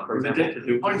ALMA, for example, to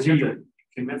do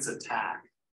convince a TAC,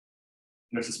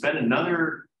 to spend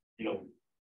another,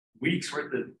 weeks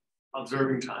worth of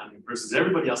observing time versus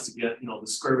everybody else to get, the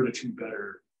square root of 2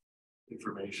 better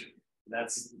information.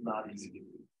 That's not easy to do.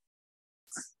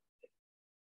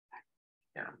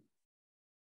 Yeah.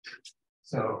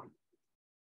 So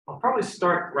I'll probably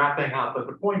start wrapping up, but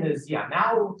the point is,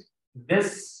 now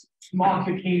this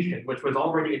modification, which was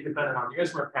already dependent on the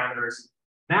instrument parameters,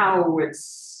 now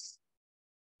it's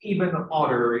even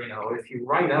odder, if you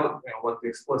write out, what the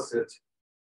explicit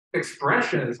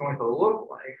expression is going to look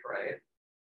like, right?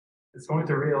 It's going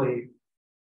to really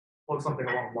look something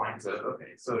along the lines of,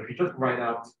 okay, so if you just write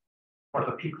out what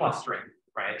the P clustering,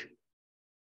 right,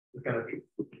 is going to be,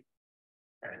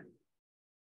 right,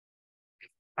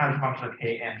 as a function of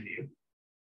K and U.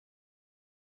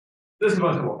 This is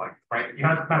what it will look like, right? You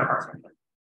have the matter spectrum.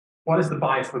 What is the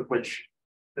bias with which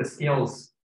this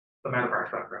scales the matter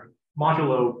spectrum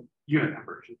modulo unit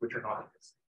numbers, which are not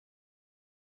existing?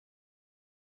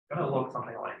 It's going to look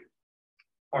something like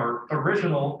our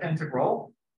original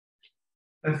integral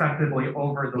effectively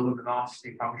over the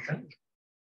luminosity function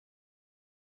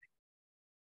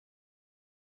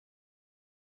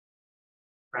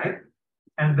right?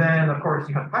 And then, of course,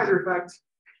 you have Kaiser effect.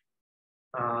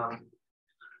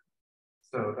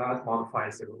 So that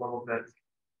modifies it a little bit.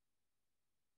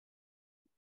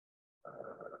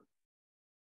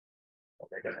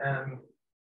 Omega n,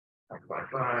 by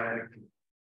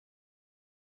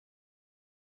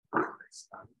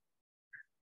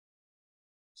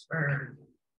squared.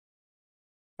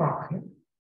 Fine.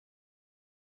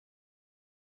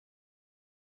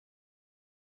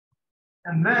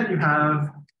 And then you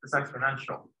have this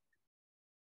exponential,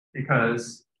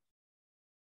 because,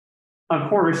 of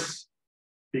course,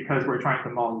 because we're trying to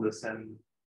model this in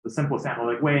the simplest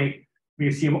analytic way, we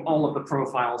assume all of the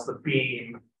profiles, the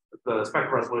beam, the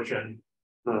spectral resolution,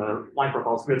 the line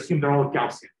profiles, we assume they're all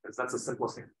Gaussian, because that's the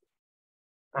simplest thing.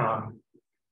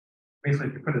 Basically,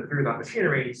 if you put it through that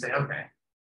machinery, you say, okay,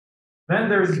 then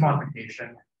there's this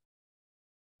modification,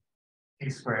 a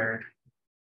squared,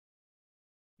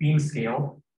 beam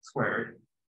scale squared.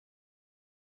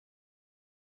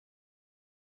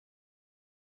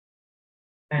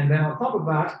 And then on top of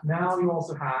that, now you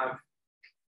also have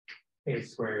a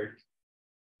squared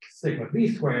sigma v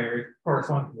squared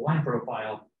corresponding to the line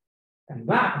profile. And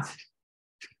that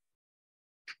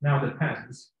now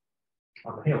depends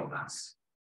on the halo mass.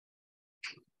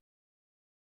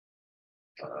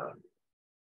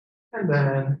 And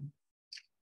then,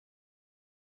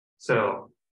 so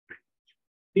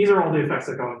these are all the effects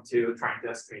that go into trying to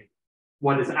estimate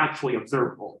what is actually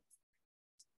observable.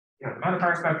 You have the matter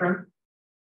power spectrum.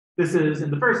 This is,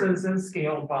 in the first instance,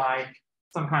 scaled by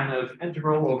some kind of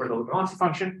integral over the luminosity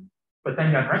function, but then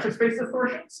you have redshift space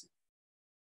distortions.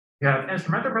 You have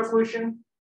instrumental resolution,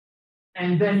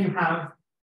 and then you have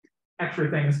extra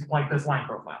things like this line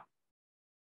profile.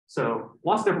 So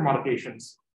lots of different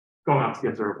modifications going out to the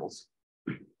observables.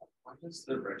 Why does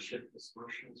the redshift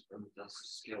distortions from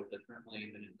dust scale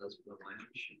differently than it does with the line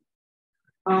machine?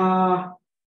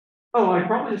 Oh, I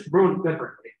probably just wrote it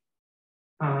differently.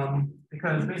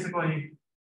 Because basically,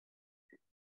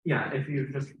 yeah, if you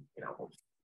just,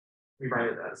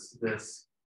 rewrite it as this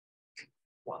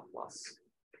 1 plus,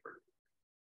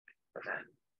 but then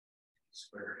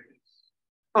Square is.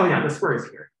 Oh yeah, the square is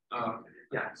here. Oh,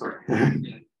 Yeah, sorry. yeah.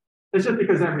 It's just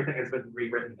because everything has been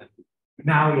rewritten. And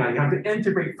now, yeah, you have to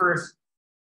integrate first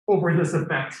over this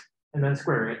effect and then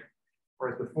square it.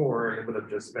 Whereas before, it would have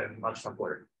just been much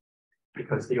simpler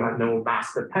because you had no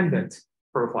mass dependent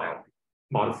profile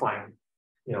modifying,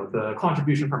 the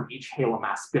contribution from each halo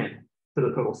mass spin to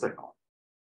the total signal.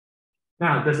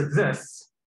 Now this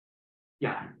exists.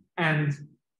 Yeah. And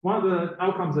one of the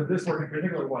outcomes of this work in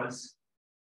particular was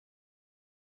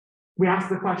we asked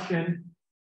the question,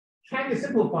 can you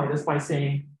simplify this by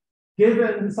saying,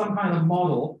 given some kind of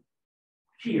model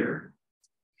here,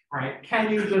 right,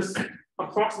 can you just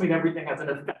approximate everything as an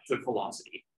effective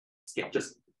velocity scale,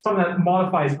 just something that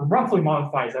roughly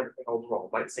modifies everything overall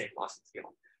by the same velocity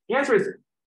scale? The answer is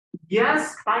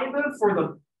yes, kind of, for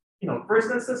the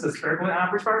first instance, the spherical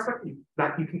average power spectrum,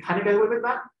 that you can kind of get away with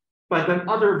that. But then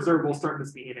other observables start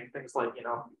misbehaving, things like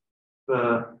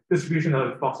the distribution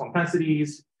of voxel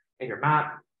intensities in your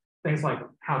map, things like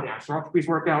how the anisotropies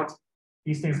work out.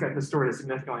 These things get distorted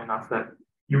significantly enough that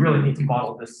you really need to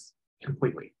model this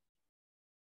completely.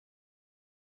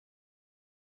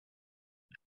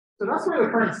 So that's where the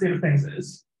current state of things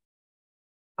is.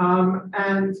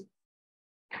 And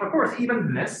of course,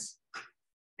 even this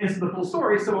is the full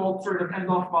story. So I'll sort of end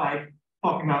off by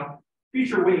talking about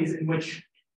future ways in which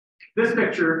this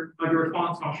picture of your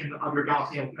response function of your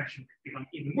Gaussian function becomes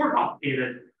even more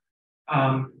complicated,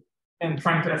 and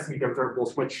trying to estimate the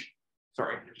observables, which,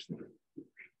 sorry,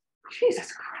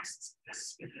 Jesus Christ,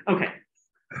 this, okay.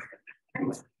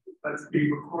 Let's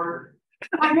be recorded.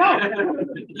 I know.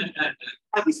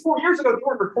 At least 4 years ago, you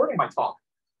weren't recording my talk.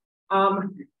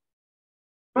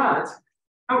 But,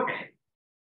 okay.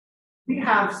 We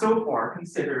have so far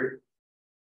considered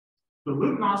the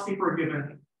luminosity for a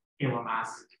given halo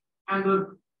mass and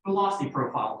the velocity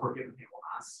profile for a given halo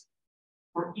mass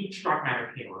for each dark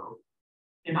matter halo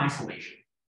in isolation.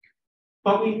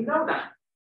 But we know that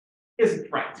isn't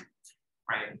right?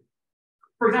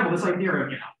 For example, this idea of,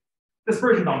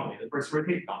 dispersion dominated versus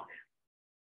rotation dominated.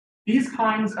 These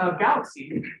kinds of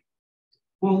galaxies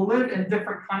will live in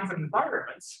different kinds of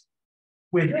environments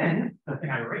within the thing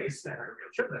I erased and I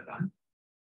really shouldn't have done.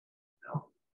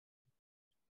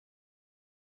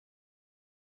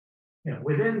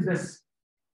 Within this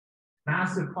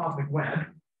massive cosmic web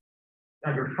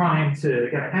that you're trying to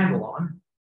get a handle on,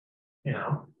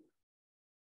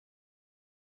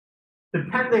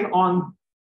 depending on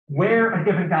where a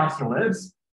given galaxy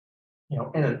lives,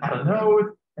 at a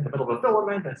node, in the middle of a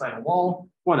filament, inside a wall,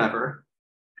 whatever,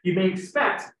 you may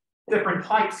expect different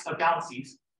types of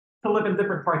galaxies to live in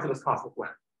different parts of this cosmic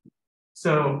web.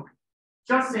 So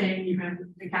just saying you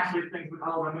can encapsulate things with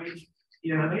LMH,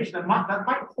 that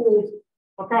might hold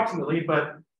approximately,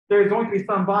 but there's going to be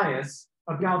some bias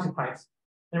of galaxy types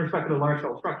in respect to the large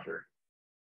scale structure.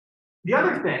 The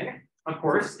other thing, of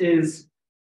course, is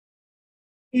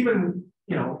even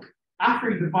after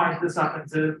you divide this up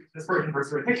into dispersion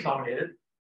versus rotation dominated,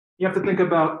 you have to think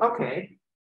about, okay,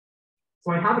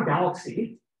 so I have a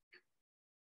galaxy,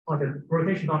 like a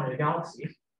rotation dominated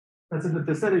galaxy, that's in the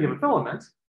vicinity of a filament,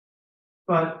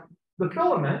 but the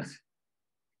filament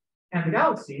and the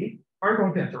galaxy are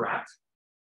going to interact.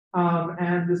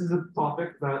 And this is a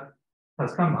topic that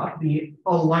has come up, the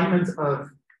alignment of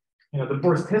the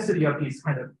vorticity of these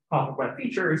kind of cosmic web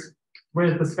features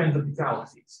with the spins of these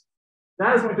galaxies.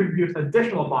 That is going to produce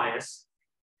additional bias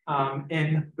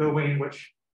in the way in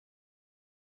which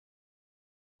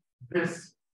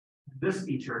this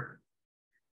feature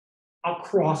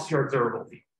across your observable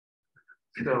field.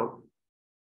 So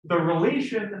the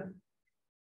relation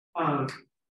of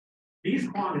these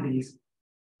quantities,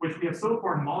 which we have so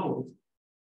far modeled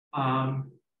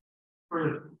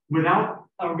without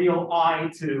a real eye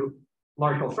to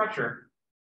large scale structure,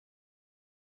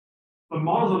 the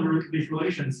models of these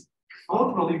relations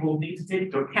ultimately will need to take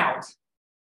into account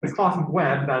the cosmic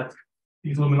web that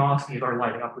these luminosities are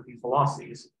lighting up with these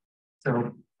velocities.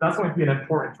 So that's going to be an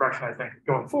important direction, I think,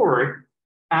 going forward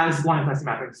as line of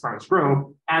mathematic experiments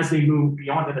grow, as they move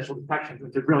beyond initial detections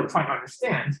into really trying to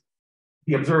understand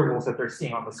the observables that they're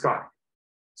seeing on the sky.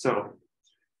 So,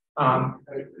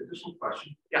 additional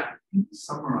question. Yeah. Can you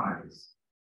summarize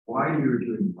why you're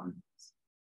doing one of these?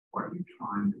 What are you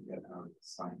trying to get out of the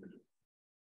scientific?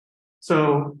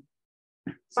 So,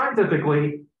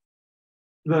 scientifically,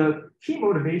 the key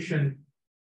motivation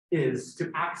is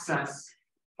to access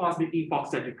cosmic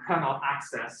epochs that you cannot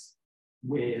access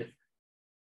with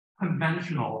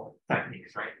conventional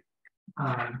techniques, right?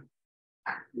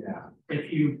 Yeah.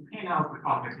 If you paint out the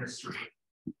cosmic history,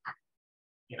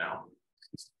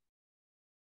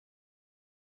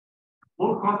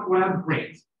 low cosmic web,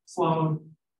 great. Slow,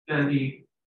 it'll be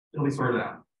sorted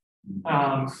out.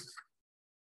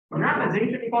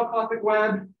 Randomization epoch cosmic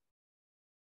web,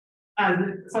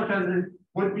 such as it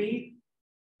would be,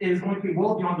 is going to be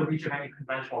well beyond the reach of any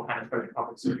conventional kind of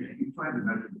public survey. You're trying to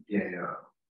measure the PAO.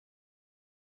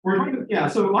 We're trying to, yeah,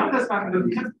 so line of test mechanism,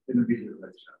 Intermediate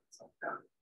redshift.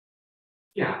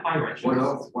 yeah, high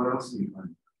redshift. What else do you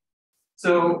find?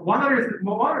 So one other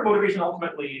motivation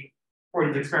ultimately for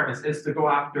these experiments is to go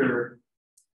after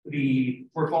the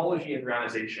morphology and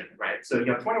ionization, right? So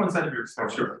you have 21 centimeter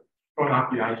exposure going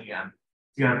after the IgM.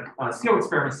 You have CO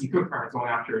experiments, CO experiments going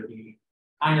after the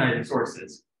ionizing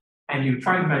sources. And you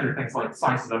try to measure things like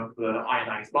sizes of the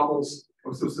ionized bubbles.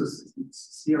 Oh, so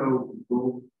CO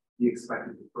will be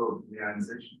expected to probe the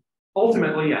ionization?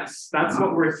 Ultimately, yes. That's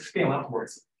what we're scaling up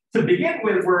towards. To begin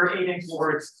with, we're aiming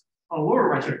towards a lower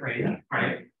redshift range,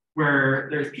 right? Where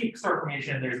there's peak star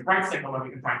formation, there's a bright signal that we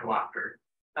can try and go after.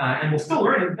 And we'll still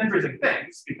learn interesting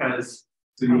things because.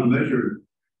 So you measure,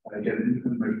 get an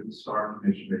independent measure of the star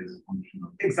formation rate as a function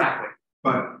of. Exactly.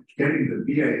 But getting the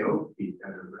BAO peak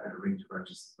at a range of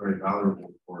redshift is very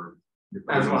valuable for the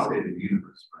as well. State of the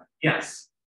universe, right? Yes.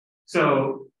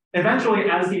 So eventually,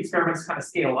 as the experiments kind of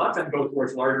scale up and go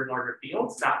towards larger and larger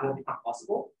fields, that will become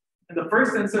possible. In the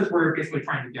first instance, we're basically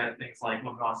trying to get things like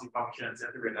luminosity functions,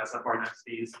 integrated SFR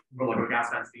densities, molecular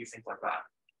gas densities, things like that.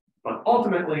 But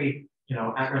ultimately,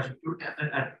 at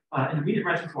intermediate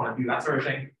redshifts, we want to do that sort of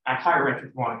thing. At higher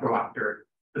redshifts, we want to go after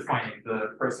defining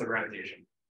the process of ionization.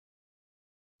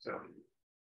 So,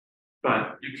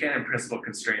 but you can in principle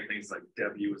constrain things like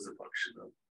W as a function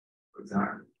of.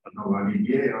 Exactly. No, I mean,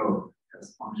 BAO as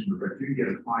a function of, if you get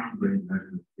a fine grained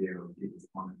measure of BAO, it's a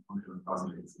function of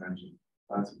cosmic expansion.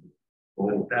 That's the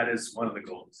goal. That is one of the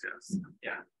goals, yes.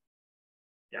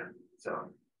 Yeah.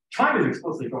 So, Chung is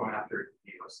explicitly going after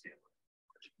BAO scale.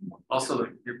 Also,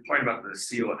 your point about the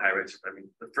CO at high redshift, I mean,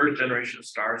 the first generation of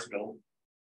stars don't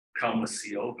come with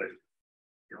CO, but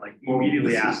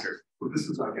immediately after. This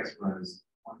is, I guess, what I was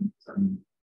wanting. I mean,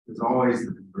 there's always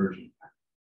the conversion factor.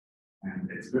 And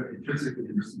it's very intrinsically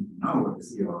interesting to know what the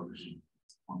CO emission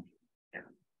is function. Yeah.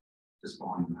 Just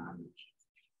volume average.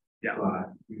 Yeah.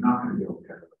 But you're not going to be able to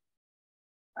get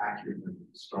accurately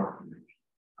star formation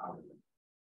out of it.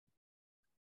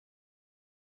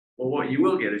 Well, what you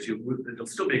will get is it'll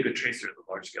still be a good tracer of the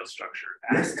large scale structure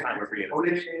at this time of reionization. Oh,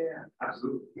 yeah,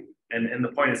 absolutely. And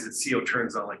the point is that CO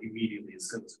turns on immediately as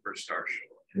soon as the first stars show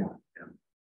up. Yeah.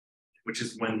 Which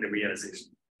is when the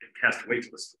reionization, it has to wait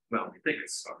till this, well, we think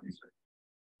it's starting.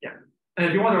 Yeah. And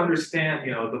if you want to understand,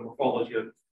 the morphology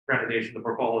of granulation, the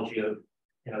morphology of,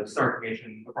 star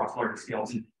formation across larger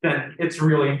scales, then it's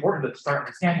really important to start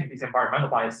understanding these environmental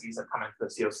biases that come into the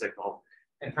CO signal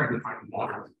and trying to try to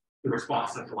model the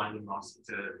response of the line loss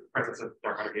to the presence of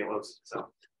dark matter halos.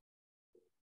 So,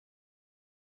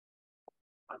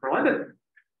 for London,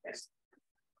 yes.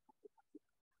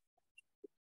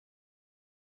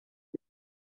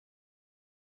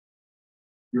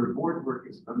 Your board work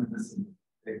is reminiscent of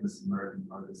famous American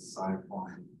artist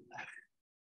sci-fi.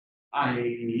 I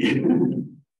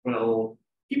will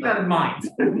keep that in mind.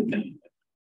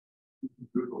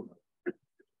 Google that.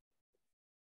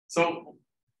 So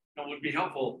it would be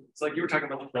helpful. It's like you were talking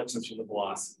about the corrections from the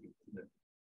velocity.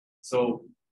 So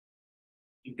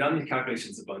you've done these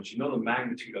calculations a bunch. You know the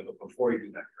magnitude of it before you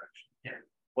do that correction. Yeah.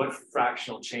 What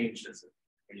fractional change is it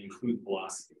when you include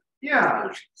velocity? Yeah.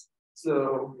 Distortions,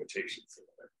 So rotations.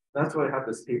 that's why I have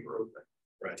this paper open.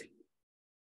 Right.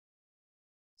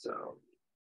 So.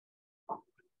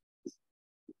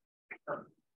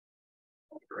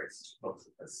 Erase most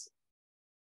of this.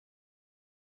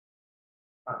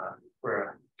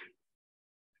 Where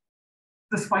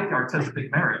despite the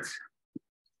artistic merit,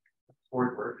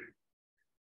 board work.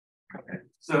 Okay,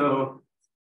 so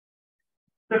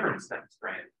different steps,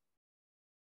 right?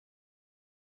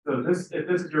 So if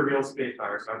this is your real space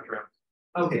power spectrum,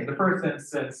 okay, in the first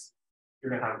instance,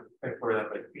 you're gonna have for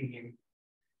that like beam.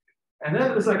 And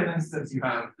then in the second instance, you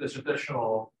have this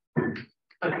additional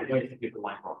way to get the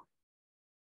line problem.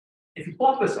 If you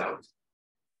plot this out,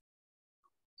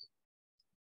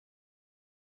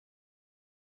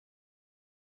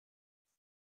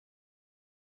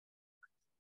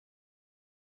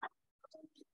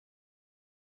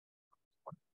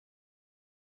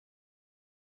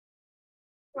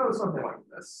 oh, something like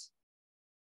this.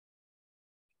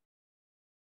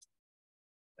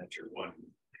 That's your one.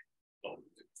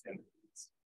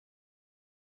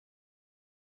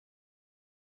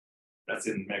 That's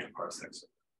in megaparsecs.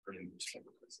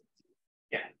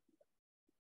 Yeah.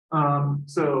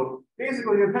 So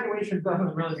basically, the attenuation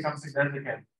doesn't really become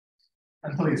significant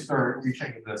until you start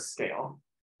reaching this scale.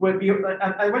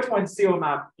 At which point CO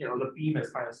map, the beam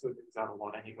is kind of smoothing things out a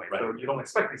lot anyway, right. So you don't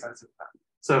expect these sensitive that.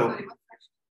 So,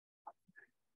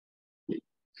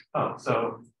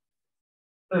 so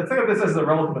think of this as the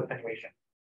relative attenuation.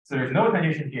 So there's no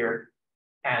attenuation here,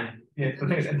 and the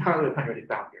thing is entirely attenuated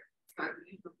down here.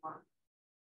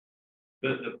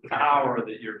 The power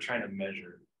that you're trying to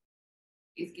measure,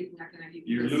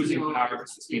 you're losing power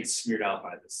because it's being smeared out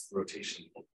by this rotation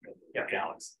of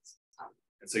galaxies.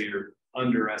 And so you're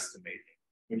underestimating.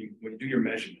 When you do your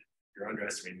measurement, you're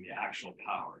underestimating the actual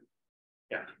power.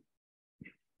 Yeah.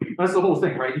 That's the whole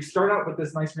thing, right? You start out with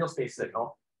this nice real space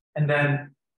signal, and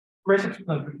then redshift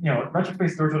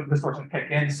space distortion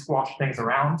kick in, squash things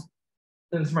around.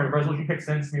 Then some resolution kicks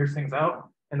in, smears things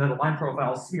out, and then the line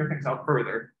profiles smear things out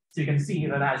further. So you can see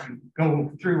that as you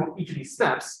go through each of these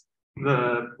steps,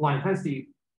 the line intensity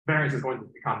variance is going to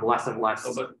become less and less.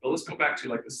 Oh, but let's go back to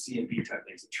like the C and B type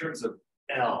things. In terms of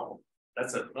L,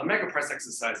 that's a megaparsec is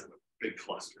the size of a big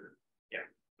cluster. Yeah.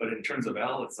 But in terms of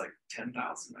L, it's like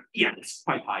 10,000. Yeah, it's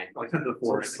quite high, like 10 to the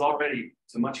 4. So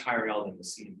it's a much higher L than the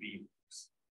C and B.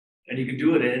 And you can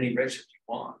do it at any redshift you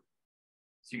want.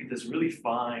 So you get this really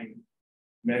fine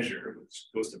measure, which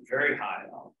goes to very high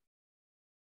L.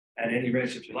 At any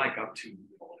redshift you like, up to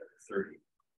 30.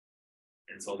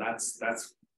 And so that's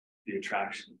the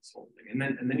attraction of this whole thing. And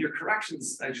then your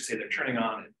corrections, as you say, they're turning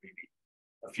on at maybe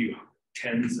a few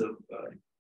tens of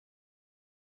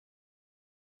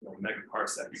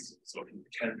megaparsecs, so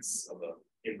tenths of an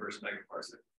inverse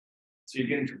megaparsec. So you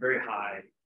get into very high,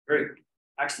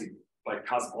 actually by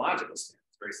cosmological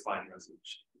standards, very fine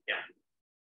resolution. Yeah.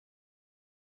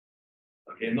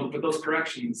 Okay, and but those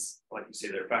corrections, like you say,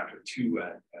 they're factor 2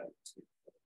 at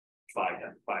 5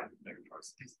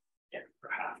 megaparsecs. Yeah, or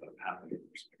half an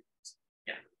inverse megaparsec.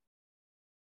 Yeah.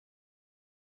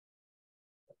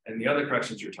 And the other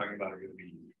corrections you're talking about are going to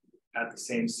be at the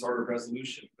same sort of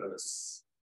resolution, but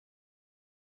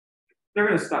they're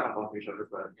going to stack on top of each other,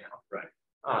 but right.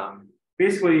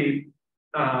 Basically,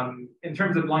 in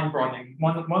terms of line broadening,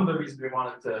 one of the reasons we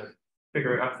wanted to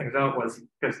figure things out was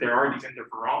because there are these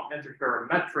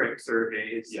interferometric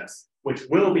surveys, yes, which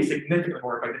will be significantly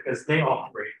more effective because they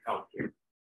operate out here.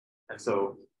 And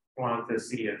so we wanted to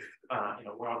see if we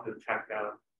wanted to check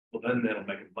out. Well, then that'll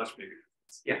make it much bigger.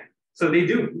 Yeah. So they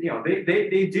do,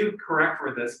 they do correct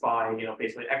for this by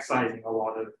basically excising a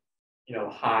lot of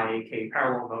high K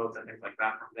parallel modes and things like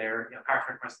that from there, power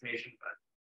spectrum estimation.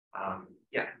 But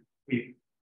yeah, we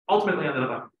ultimately ended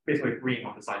up basically agreeing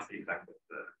on the size of the effect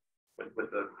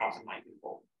with the constant line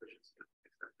people, which is good.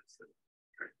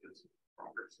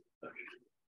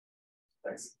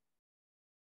 Thanks.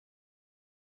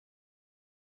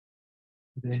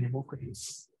 Are there any more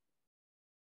questions?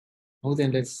 Oh,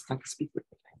 then let's start speaking.